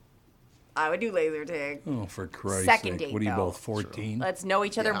tag. I would do laser tag. Oh, for Christ's Second sake. date, What are you, though. both 14? Let's know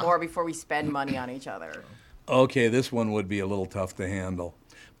each other more before we spend money on each other. Okay, this one would be a little tough to handle.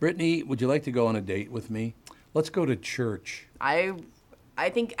 Brittany, would you like to go on a date with me? Let's go to church. I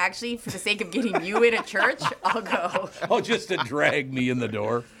think, actually, for the sake of getting you in a church, I'll go. Oh, just to drag me in the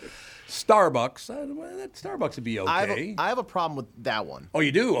door. Starbucks. Starbucks would be okay. I have a problem with that one. Oh,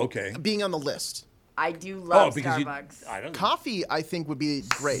 you do? Okay. Being on the list. I do love because Starbucks. Coffee, I think, would be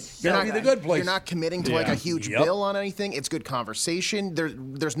great. That'd be the good place. You're not committing to a huge bill on anything. It's good conversation.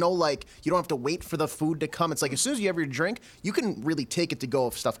 There's no you don't have to wait for the food to come. It's as soon as you have your drink, you can really take it to go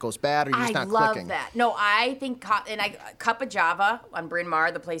if stuff goes bad or you're just not clicking. I love that. No, I think Cup of Java on Bryn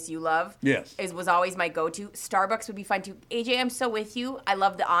Mawr, the place you love, was always my go-to. Starbucks would be fine too. AJ, I'm so with you. I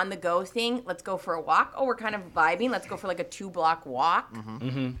love the on-the-go thing. Let's go for a walk. Oh, we're kind of vibing. Let's go for a 2-block walk.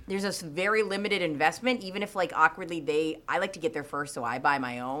 Mm-hmm. There's this very limited investment, even if awkwardly I like to get there first, so I buy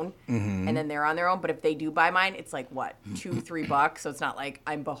my own, and then they're on their own. But if they do buy mine, it's $2-3, so it's not like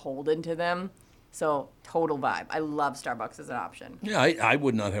I'm beholden to them. So total vibe. I love Starbucks as an option. Yeah, I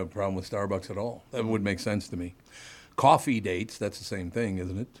would not have a problem with Starbucks at all. That would make sense to me. Coffee dates, that's the same thing,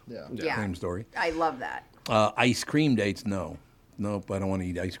 isn't it? Yeah. Same story. I love that. Ice cream dates, no. Nope, I don't want to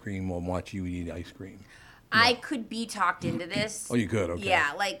eat ice cream. I'll watch you eat ice cream. No. I could be talked into this. Oh, you could? Okay.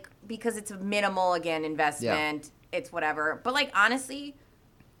 Yeah, because it's a minimal, again, investment. Yeah. It's whatever. But, honestly,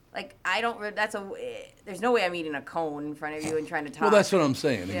 there's no way I'm eating a cone in front of you and trying to talk. Well, that's what I'm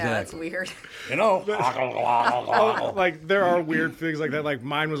saying, yeah, exactly. That's weird. There are weird things like that.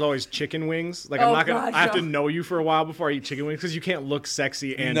 Mine was always chicken wings. I have to know you for a while before I eat chicken wings because you can't look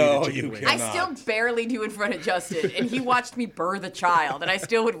sexy and eat a chicken wing. I still barely do in front of Justin, and he watched me birth a child, and I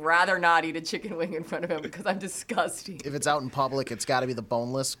still would rather not eat a chicken wing in front of him because I'm disgusting. If it's out in public, it's got to be the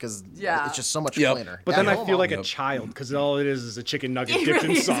boneless because it's just so much cleaner. But then I feel like a child because all it is a chicken nugget dipped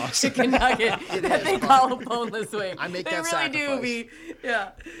in sauce. Chicken nugget that they call a boneless wing. I make that sacrifice. They really do.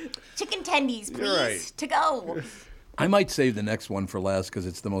 Chicken tendies, please, to go. I might save the next one for last because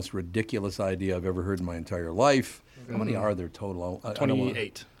it's the most ridiculous idea I've ever heard in my entire life. How many are there total?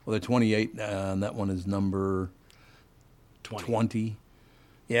 28. Well, they're 28, and that one is number 20.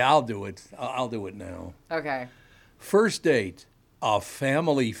 Yeah, I'll do it. I'll do it now. Okay. First date, a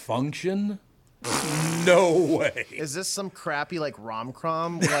family function? No way. Is this some crappy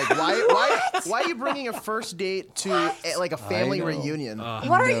rom-com? Why are you bringing a first date to a family reunion?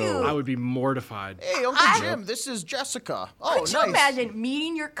 What are you? I would be mortified. Hey, Uncle Jim, this is Jessica. Oh, Could you imagine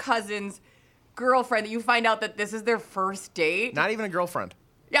meeting your cousin's girlfriend that you find out that this is their first date? Not even a girlfriend.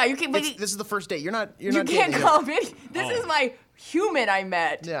 Yeah, you can. This is the first date. You can't call me. This is my human I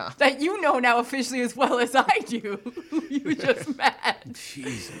met. Yeah. That you know now officially as well as I do. You just met.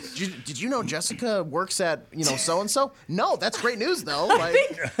 Jesus. Did you know Jessica works at so and so? No, that's great news though.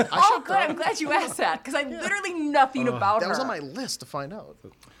 Good. I'm glad you asked that because I literally nothing about her. That was on my list to find out.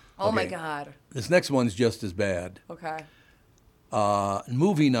 Oh my God. This next one's just as bad. Okay.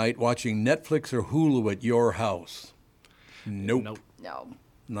 Movie night watching Netflix or Hulu at your house. Nope. No.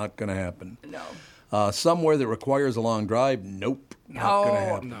 Not going to happen. No. Somewhere that requires a long drive? Nope. Not going to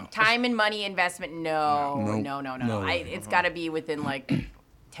happen. No. Time and money investment? No. It's got to be within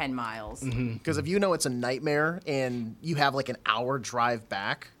 10 miles. Because if you know it's a nightmare and you have like an hour drive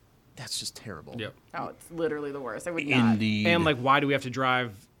back, that's just terrible. Yep. Oh, it's literally the worst. I would not. Indeed. And like, why do we have to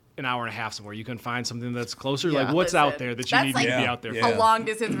drive an hour and a half somewhere? You can find something that's closer. Yeah. Like, what's out there that you That's need like to be out there Yeah. for? a long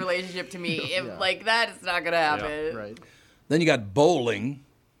distance relationship to me. If like that, it's not gonna happen. Right. Then you got bowling.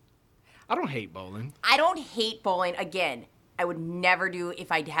 I don't hate bowling. I don't hate bowling. Again, I would never do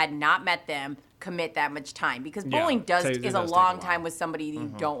if I had not met them. Commit that much time because bowling It is does a take a long while. time with somebody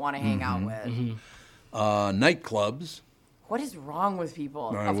you don't want to hang out with. Nightclubs. What is wrong with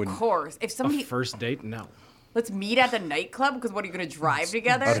people? I Of wouldn't- course, if A somebody first date? No. let's meet at the nightclub because what are you going to drive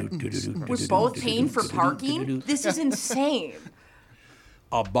together? We're both paying for parking. This is insane.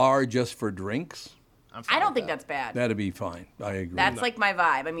 A bar just for drinks. I don't think that's bad. That'd be fine. I agree. That's like my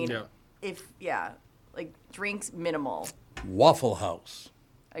vibe. I mean, Yeah. like drinks minimal. Waffle House.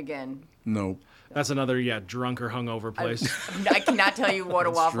 Again, No. That's another, drunk or hungover place. I cannot tell you what a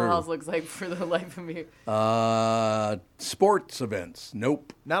Waffle true. House looks like for the life of me. Sports events.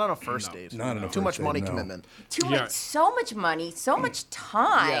 Nope. Not on a first date. Not on a Too first much date, money no. commitment. So much money, so much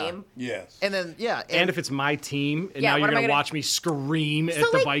time. Yes. And then And if it's my team, and Yeah, now you're what am I going to gonna- watch me scream at So,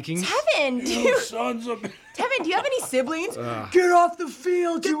 the like, Vikings. Tevin, You sons of. Tevin, do you have any siblings? get off the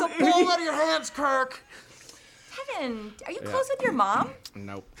field. Get the ball out of your hands, Kirk. Tevin, are you close with your mom?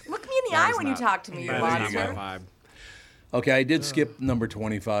 Nope. Look me in the eye when you talk to me, you That is not monster. my vibe. Okay, I did skip number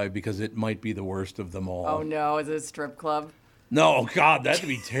 25 because it might be the worst of them all. Oh no, is it a strip club? No, God, that'd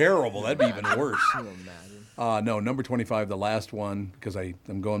be terrible. That'd be even worse. No, number 25, the last one, because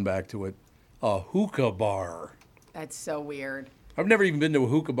I'm going back to it. A hookah bar. That's so weird. I've never even been to a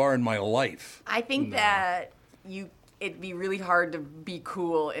hookah bar in my life. I think that it'd be really hard to be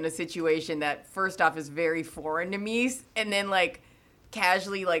cool in a situation that first off is very foreign to me, and then like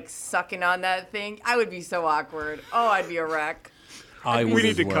casually like sucking on that thing. I would be so awkward. Oh, I'd be a wreck. I would We need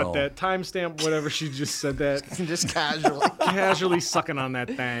as to well. cut that. Timestamp whatever she just said that. Just casually. Casually sucking on that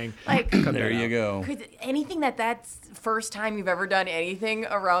thing. Like, Cut There that you out. go. could anything that's first time you've ever done anything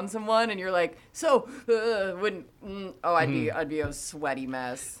around someone, and you're like, so wouldn't? I'd be a sweaty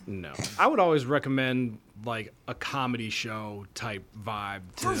mess. No. I would always recommend like a comedy show type vibe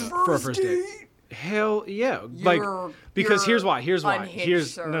for a first date. Hell yeah. Because here's why. Here's why. unhinged,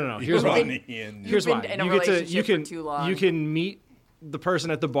 sir. No. Here's why. Here's been why. in a You get to relationship for too long. you can meet the person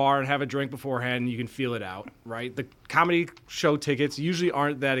at the bar and have a drink beforehand and you can feel it out, right? The comedy show tickets usually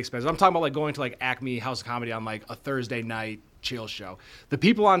aren't that expensive. I'm talking about like going to like Acme House of Comedy on like a Thursday night chill show. The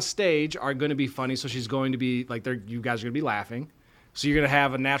people on stage are going to be funny, so she's going to be like you guys are going to be laughing. So you're going to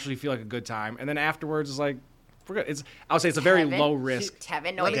have naturally feel like a good time. And then afterwards it's like we're good. I would say it's a very Tevin? low risk.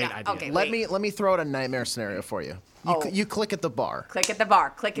 Tevin, no, date you're not. idea. Okay, Let wait. me throw out a nightmare scenario for you. You click at the bar. Click at the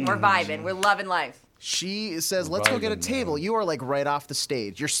bar. Clicking. We're vibing. We're loving life. She says, "Let's go get a vibing, table." You are like right off the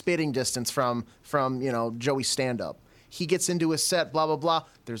stage. You're spitting distance from Joey's stand up. He gets into his set, blah blah blah.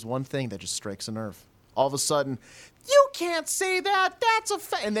 There's one thing that just strikes a nerve. All of a sudden, you can't say that.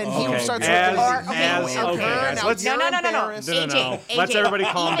 That's and then he starts As- looking as- at you. okay, guys, now let's- you're No. embarrassed. No. AJ, Let's everybody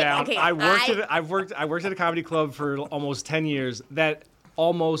calm even- down. okay, I worked at a comedy club for almost 10 years. That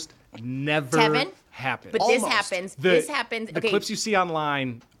almost never Tevin? happened. But this happens. This happens. The Okay. clips you see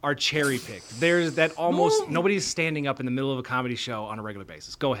online are cherry picked. There's that almost nobody's standing up in the middle of a comedy show on a regular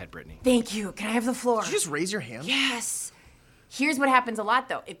basis. Go ahead, Brittany. Thank you. Can I have the floor? Did you just raise your hand? Yes. Here's what happens a lot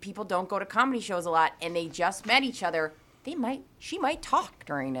though. If people don't go to comedy shows a lot and they just met each other, she might talk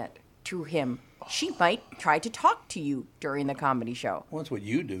during it to him. She might try to talk to you during the comedy show. Well, that's what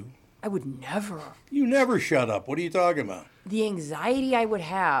you do. I would never. You never shut up. What are you talking about? The anxiety I would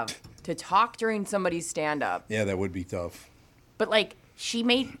have to talk during somebody's stand-up. Yeah, that would be tough. But like, you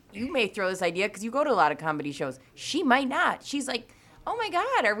may throw this idea because you go to a lot of comedy shows. She might not. She's like, oh my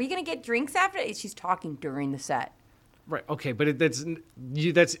God, are we gonna get drinks after? She's talking during the set. Right. Okay, but that's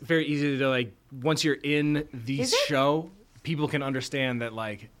very easy to like. Once you're in the Is it? show, people can understand that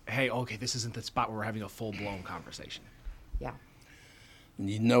like, hey, okay, this isn't the spot where we're having a full blown conversation. Yeah,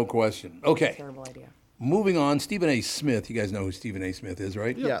 No question. Okay. terrible idea. Moving on, Stephen A. Smith. You guys know who Stephen A. Smith is,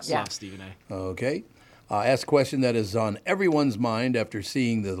 right? Yes. Yeah. Love Stephen A. Okay. Asked a question that is on everyone's mind after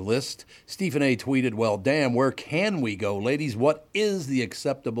seeing the list. Stephen A. tweeted, well, damn, where can we go? Ladies, what is the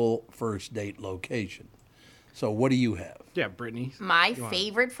acceptable first date location? So what do you have? Yeah, Brittany. My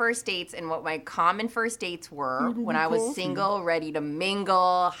favorite first dates and what my common first dates were when I was single, ready to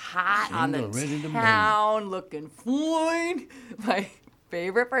mingle, hot on Single, ready the to town, looking fine. My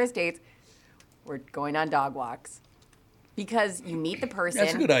favorite first dates were going on dog walks. Because you meet the person.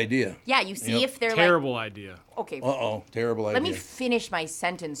 That's a good idea. Yeah, you see if they're Terrible idea. okay. Uh-oh, terrible idea. Let me finish my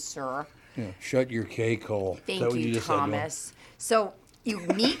sentence, sir. Yeah, shut your cake hole. Is that Thank what you, just said, Joel? Thomas. So You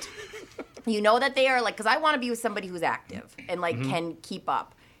meet, you know that they are like, because I want to be with somebody who's active and like can keep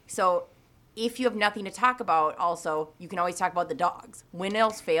up. So if you have nothing to talk about, also, you can always talk about the dogs. When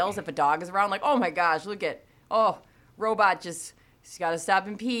else fails, if a dog is around, like, oh my gosh, look at, robot just got to stop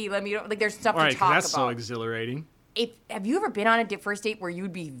and pee. Let me, like, there's stuff to talk about. That's so exhilarating. Have you ever been on a first date where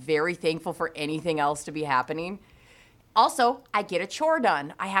you'd be very thankful for anything else to be happening? Also, I get a chore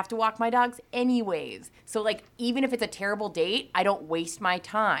done. I have to walk my dogs anyways. So, like, even if it's a terrible date, I don't waste my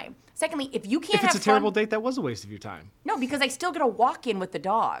time. Secondly, if you can't have fun... If it's a terrible date, that was a waste of your time. No, because I still get to walk in with the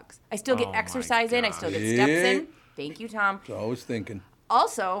dogs. I still get exercise in. I still get steps in. Thank you, Tom. So I was thinking.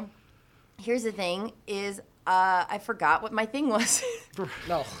 Also, here's the thing, is I forgot what my thing was.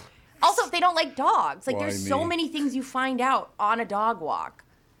 No. Also, if they don't like dogs. Like, there's so many things you find out on a dog walk.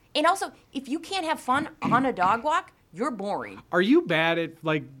 And also, if you can't have fun on a dog walk, you're boring. Are you bad at,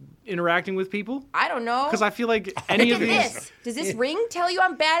 like, interacting with people? I don't know. Because I feel like any of these... Does this ring tell you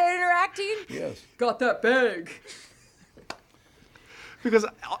I'm bad at interacting? Yes. Got that bag. Because,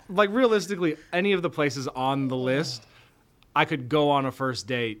 like, realistically, any of the places on the list, I could go on a first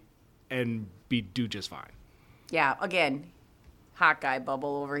date and do just fine. Yeah, again, hot guy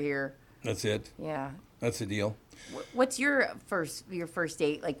bubble over here. That's it. Yeah. That's the deal. What's your first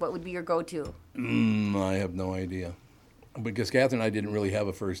date? Like, what would be your go-to? I have no idea. Because Catherine and I didn't really have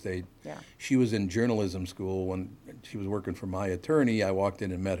a first date. Yeah. She was in journalism school when she was working for my attorney. I walked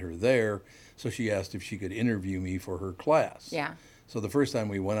in and met her there. So she asked if she could interview me for her class. Yeah. So the first time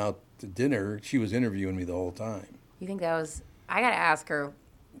we went out to dinner, she was interviewing me the whole time. You think that was... I got to ask her,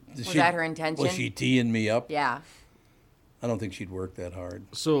 was that her intention? Was she teeing me up? Yeah. I don't think she'd work that hard.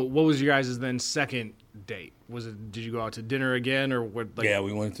 So what was your guys' then second date? Did you go out to dinner again or what? Like... Yeah,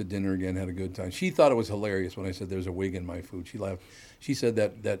 we went to dinner again, had a good time. She thought it was hilarious when I said there's a wig in my food. She laughed. She said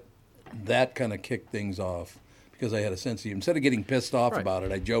that kind of kicked things off because I had a sense of humor. Instead of getting pissed off about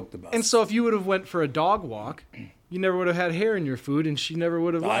it, I joked about it. And so if you would have went for a dog walk, you never would have had hair in your food and she never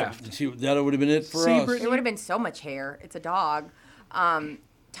would have laughed. That would have been it for us. There would have been so much hair. It's a dog.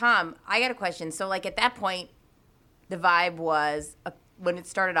 Tom, I got a question. So, like, at that point, the vibe was, when it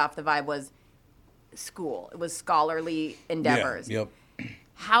started off, the vibe was school. It was scholarly endeavors. Yeah, yep.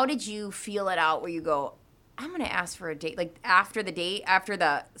 How did you feel it out where you go, I'm going to ask for a date? Like, after the date, after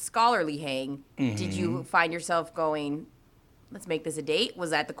the scholarly hang, did you find yourself going, let's make this a date?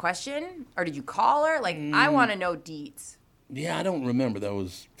 Was that the question? Or did you call her? Like, I want to know deets. Yeah, I don't remember. That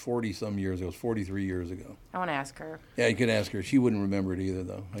was 40-some years ago. It was 43 years ago. I want to ask her. Yeah, you could ask her. She wouldn't remember it either,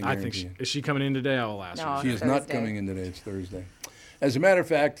 though. I think is she coming in today? I will ask her. She is not coming in today. It's Thursday. As a matter of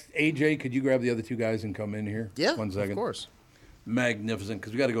fact, AJ, could you grab the other two guys and come in here? Yeah, 1 second. Of course. Magnificent,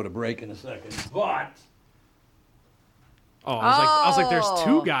 because we got to go to break in a second. But... I was like, there's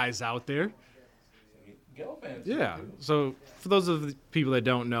two guys out there. Yeah. So for those of the people that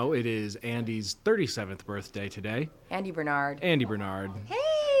don't know, it is Andy's 37th birthday today. Andy Barnard.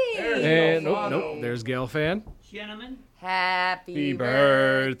 Hey! And nope. There's Gail Fan. Gentlemen. Happy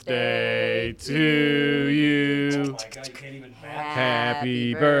birthday to you. Oh my God, you can't even match.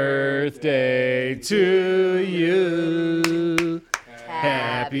 Happy birthday to you.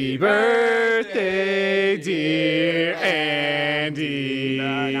 Happy birthday, dear Andy.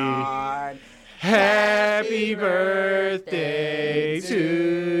 Barnard. Happy birthday to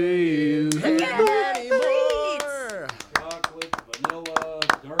you. Chocolate, vanilla,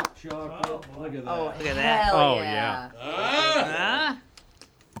 dark chocolate. Look at that. Oh, Look at that. Yeah.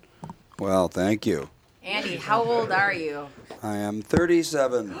 Well, thank you. Andy, how old are you? I am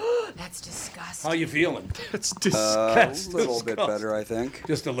 37. That's disgusting. How you feeling? That's disgusting. A little bit better, I think.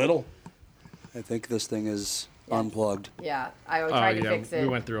 Just a little? I think this thing is unplugged. Yeah, I tried to fix it. We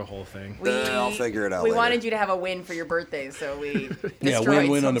went through a whole thing. I'll figure it out We later. wanted you to have a win for your birthday, so we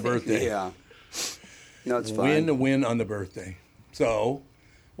win-win on the something. birthday. Yeah. No, it's fine. Win on the birthday. So,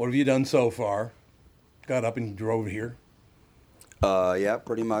 what have you done so far? Got up and drove here? Yeah,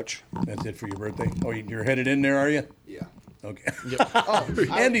 pretty much. That's it for your birthday? Oh, you're headed in there, are you? Yeah. Okay.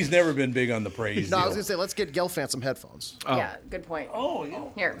 Andy's never been big on the praise No, deal. I was going to say, let's get Gelfan some headphones. Oh. Yeah, good point. Oh, yeah.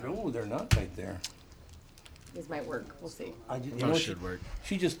 Here. No, they're not right there. These might work. We'll see. Should work.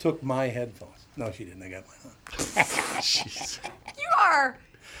 She just took my headphones. No, she didn't. I got mine on. You are...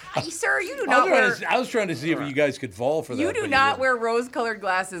 Sir, you do not wear... I was trying to see if you guys could fall for that. You do not wear rose-colored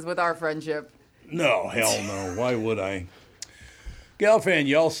glasses with our friendship. No, hell no. Why would I? Gelfan,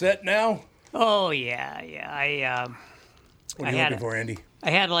 you all set now? Oh, yeah. What are you looking for, Andy?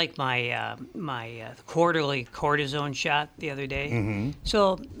 I had like my quarterly cortisone shot the other day. Mm-hmm.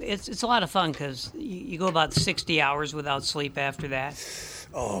 So it's a lot of fun because you go about 60 hours without sleep after that.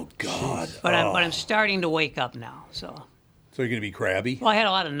 Oh, God. But I'm starting to wake up now, so. So you're going to be crabby? Well, I had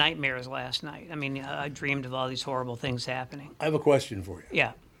a lot of nightmares last night. I mean, I dreamed of all these horrible things happening. I have a question for you.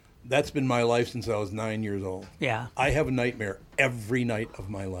 Yeah. That's been my life since I was 9 years old. Yeah. I have a nightmare every night of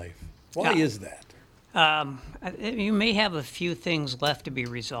my life. Why is that? You may have a few things left to be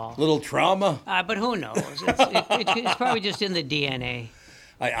resolved. Little trauma? But who knows? It's probably just in the DNA.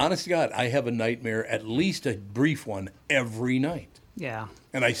 I honest to God, I have a nightmare, at least a brief one, every night. Yeah.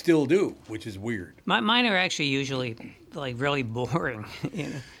 And I still do, which is weird. Mine are actually usually like really boring. You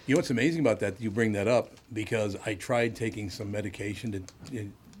know what's amazing about that? You bring that up because I tried taking some medication to,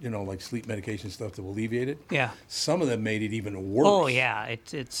 like sleep medication stuff to alleviate it. Yeah. Some of them made it even worse. Oh yeah,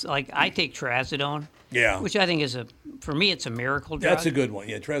 it's like I take trazodone. Yeah. Which I think for me it's a miracle drug. That's a good one.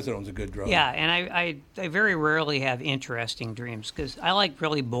 Yeah, trazodone's a good drug. Yeah, and I very rarely have interesting dreams because I like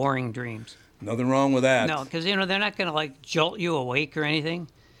really boring dreams. Nothing wrong with that. No, because they're not going to like jolt you awake or anything,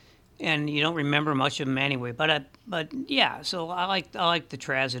 and you don't remember much of them anyway. But yeah, so I like the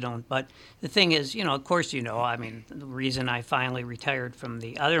trazodone. But the thing is, of course, I mean, the reason I finally retired from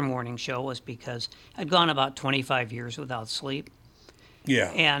the other morning show was because I'd gone about 25 years without sleep.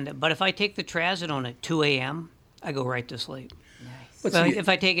 Yeah. But if I take the trazodone at 2 a.m., I go right to sleep. Nice. But if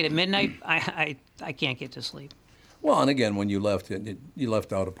I take it at midnight, I can't get to sleep. Well, and again, when you left, you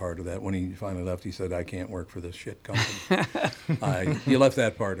left out a part of that. When he finally left, he said, "I can't work for this shit company." You left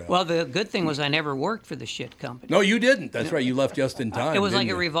that part out. Well, the good thing was I never worked for the shit company. No, you didn't. That's right. You left just in time. It was like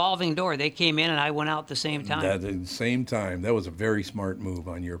a revolving door. They came in and I went out at the same time. At the same time. That was a very smart move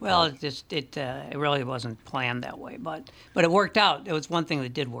on your part. Well, it really wasn't planned that way, but it worked out. It was one thing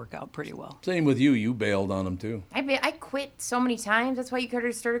that did work out pretty well. Same with you. You bailed on them too. I quit so many times. That's why you could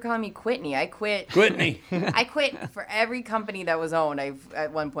have started calling me Quitney. I quit. Quitney. I quit for every company that was owned. I've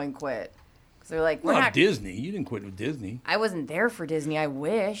at one point quit because they're like, we're not Disney. You didn't quit with Disney. I wasn't there for Disney. I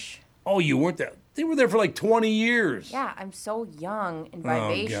wish. Oh, you weren't there. They were there for like 20 years. Yeah, I'm so young and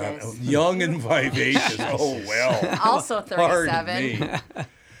vivacious. Oh, God. Young and vivacious. Oh, well. Also 37.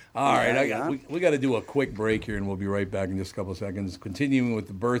 All right, we got to do a quick break here, and we'll be right back in just a couple of seconds. Continuing with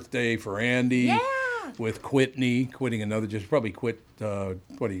the birthday for Andy. Yeah. With quitting another, just probably quit, what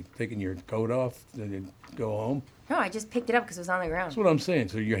are you, taking your coat off and go home? No, I just picked it up because it was on the ground. That's what I'm saying.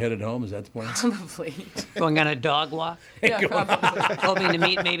 So you're headed home? Is that the plan? Probably. Going on a dog walk? Yeah, probably. Hoping to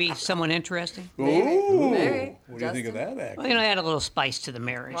meet maybe someone interesting? Ooh. Maybe. What do you think of that act? Well, add a little spice to the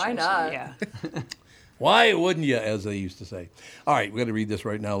marriage. Why not? Yeah. Why wouldn't you, as they used to say? All right, we've got to read this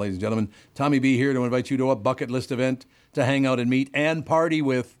right now, ladies and gentlemen. Tommy B here to invite you to a bucket list event to hang out and meet and party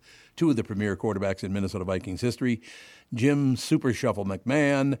with two of the premier quarterbacks in Minnesota Vikings history, Jim Super Shuffle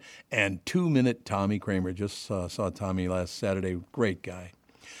McMahon and 2-Minute Tommy Kramer. Just saw Tommy last Saturday. Great guy.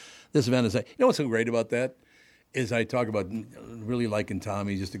 This event is, what's so great about that? Is I talk about really liking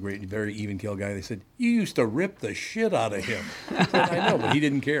Tommy, just a great, very even keel guy. They said, you used to rip the shit out of him. I said, I know, but he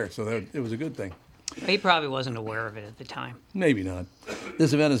didn't care, so it was a good thing. He probably wasn't aware of it at the time. Maybe not.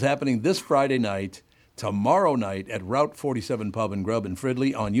 This event is happening this Friday night, tomorrow night at Route 47 Pub and Grub in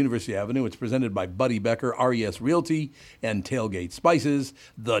Fridley on University Avenue. It's presented by Buddy Becker, RES Realty, and Tailgate Spices,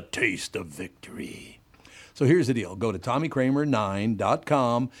 the taste of victory. So here's the deal. Go to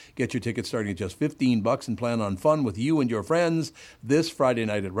TommyKramer9.com. Get your tickets starting at just $15 and plan on fun with you and your friends this Friday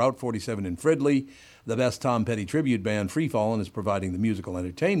night at Route 47 in Fridley. The best Tom Petty tribute band, Free Fallin', is providing the musical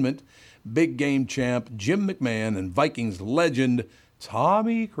entertainment. Big game champ Jim McMahon and Vikings legend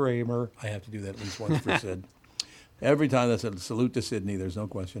Tommy Kramer. I have to do that at least once for Sid. Every time that's a salute to Sydney, there's no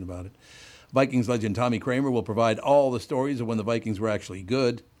question about it. Vikings legend Tommy Kramer will provide all the stories of when the Vikings were actually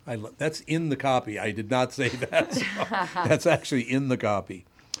good. That's in the copy. I did not say that. So that's actually in the copy.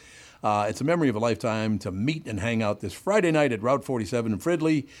 It's a memory of a lifetime to meet and hang out this Friday night at Route 47 in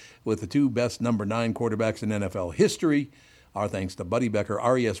Fridley with the two best number 9 quarterbacks in NFL history. Our thanks to Buddy Becker,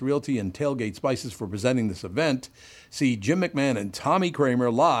 RES Realty, and Tailgate Spices for presenting this event. See Jim McMahon and Tommy Kramer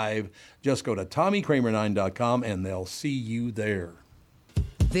live. Just go to TommyKramer9.com and they'll see you there.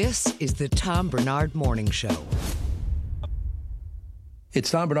 This is the Tom Barnard Morning Show. It's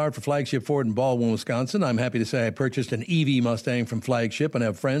Tom Barnard for Flagship Ford in Baldwin, Wisconsin. I'm happy to say I purchased an EV Mustang from Flagship and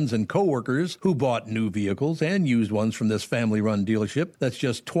have friends and coworkers who bought new vehicles and used ones from this family-run dealership that's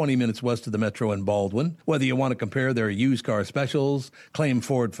just 20 minutes west of the Metro in Baldwin. Whether you want to compare their used car specials, claim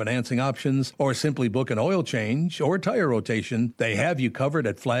Ford financing options, or simply book an oil change or tire rotation, they have you covered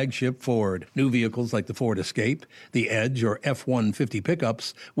at Flagship Ford. New vehicles like the Ford Escape, the Edge, or F-150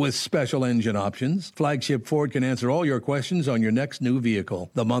 pickups with special engine options. Flagship Ford can answer all your questions on your next new vehicle.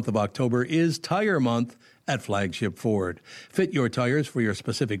 The month of October is Tire Month at Flagship Ford. Fit your tires for your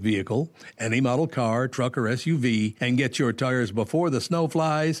specific vehicle, any model car, truck, or SUV, and get your tires before the snow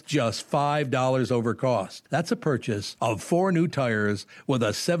flies just $5 over cost. That's a purchase of 4 new tires with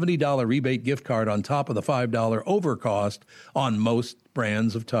a $70 rebate gift card on top of the $5 over cost on most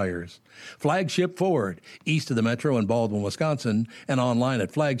brands of tires. Flagship Ford, east of the Metro in Baldwin, Wisconsin, and online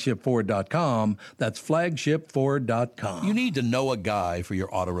at flagshipford.com. That's flagshipford.com. You need to know a guy for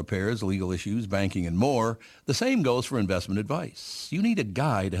your auto repairs, legal issues, banking, and more. The same goes for investment advice. You need a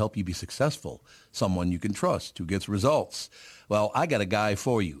guy to help you be successful, someone you can trust, who gets results. Well, I got a guy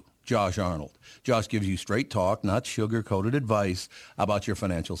for you. Josh Arnold. Josh gives you straight talk, not sugar-coated advice about your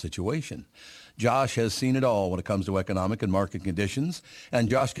financial situation. Josh has seen it all when it comes to economic and market conditions, and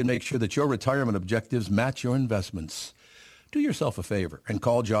Josh can make sure that your retirement objectives match your investments. Do yourself a favor and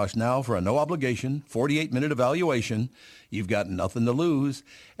call Josh now for a no-obligation, 48-minute evaluation. You've got nothing to lose,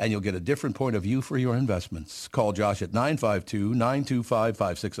 and you'll get a different point of view for your investments. Call Josh at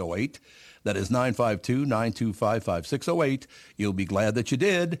 952-925-5608. That is 952-925-5608. You'll be glad that you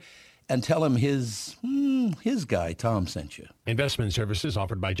did. And tell him his guy, Tom, sent you. Investment services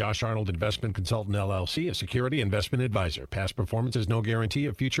offered by Josh Arnold Investment Consultant, LLC, a security investment advisor. Past performance is no guarantee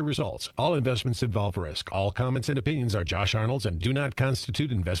of future results. All investments involve risk. All comments and opinions are Josh Arnold's and do not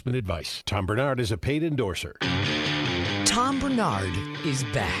constitute investment advice. Tom Barnard is a paid endorser. Tom Barnard is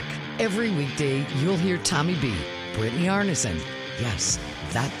back. Every weekday, you'll hear Tommy B, Brittany Arneson. Yes,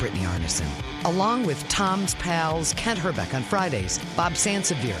 that Brittany Arneson. Along with Tom's pals Kent Herbeck on Fridays, Bob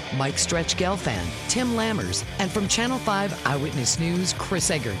Sansevier, Mike Stretch Gelfand, Tim Lammers, and from Channel 5 Eyewitness News,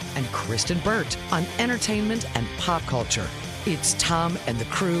 Chris Eggert and Kristen Burt on entertainment and pop culture. It's Tom and the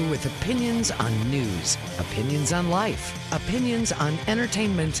crew with opinions on news, opinions on life, opinions on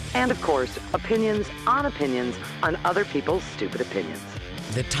entertainment, and of course, opinions on other people's stupid opinions.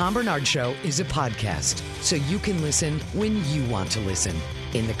 The Tom Barnard Show is a podcast, so you can listen when you want to listen.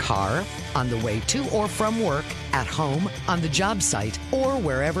 In the car, on the way to or from work, at home, on the job site, or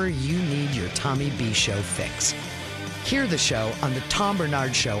wherever you need your Tommy B Show fix. Hear the show on the Tom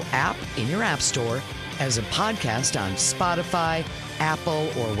Barnard Show app in your app store, as a podcast on Spotify, Apple,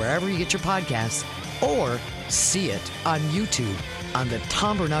 or wherever you get your podcasts, or see it on YouTube on the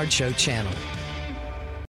Tom Barnard Show channel.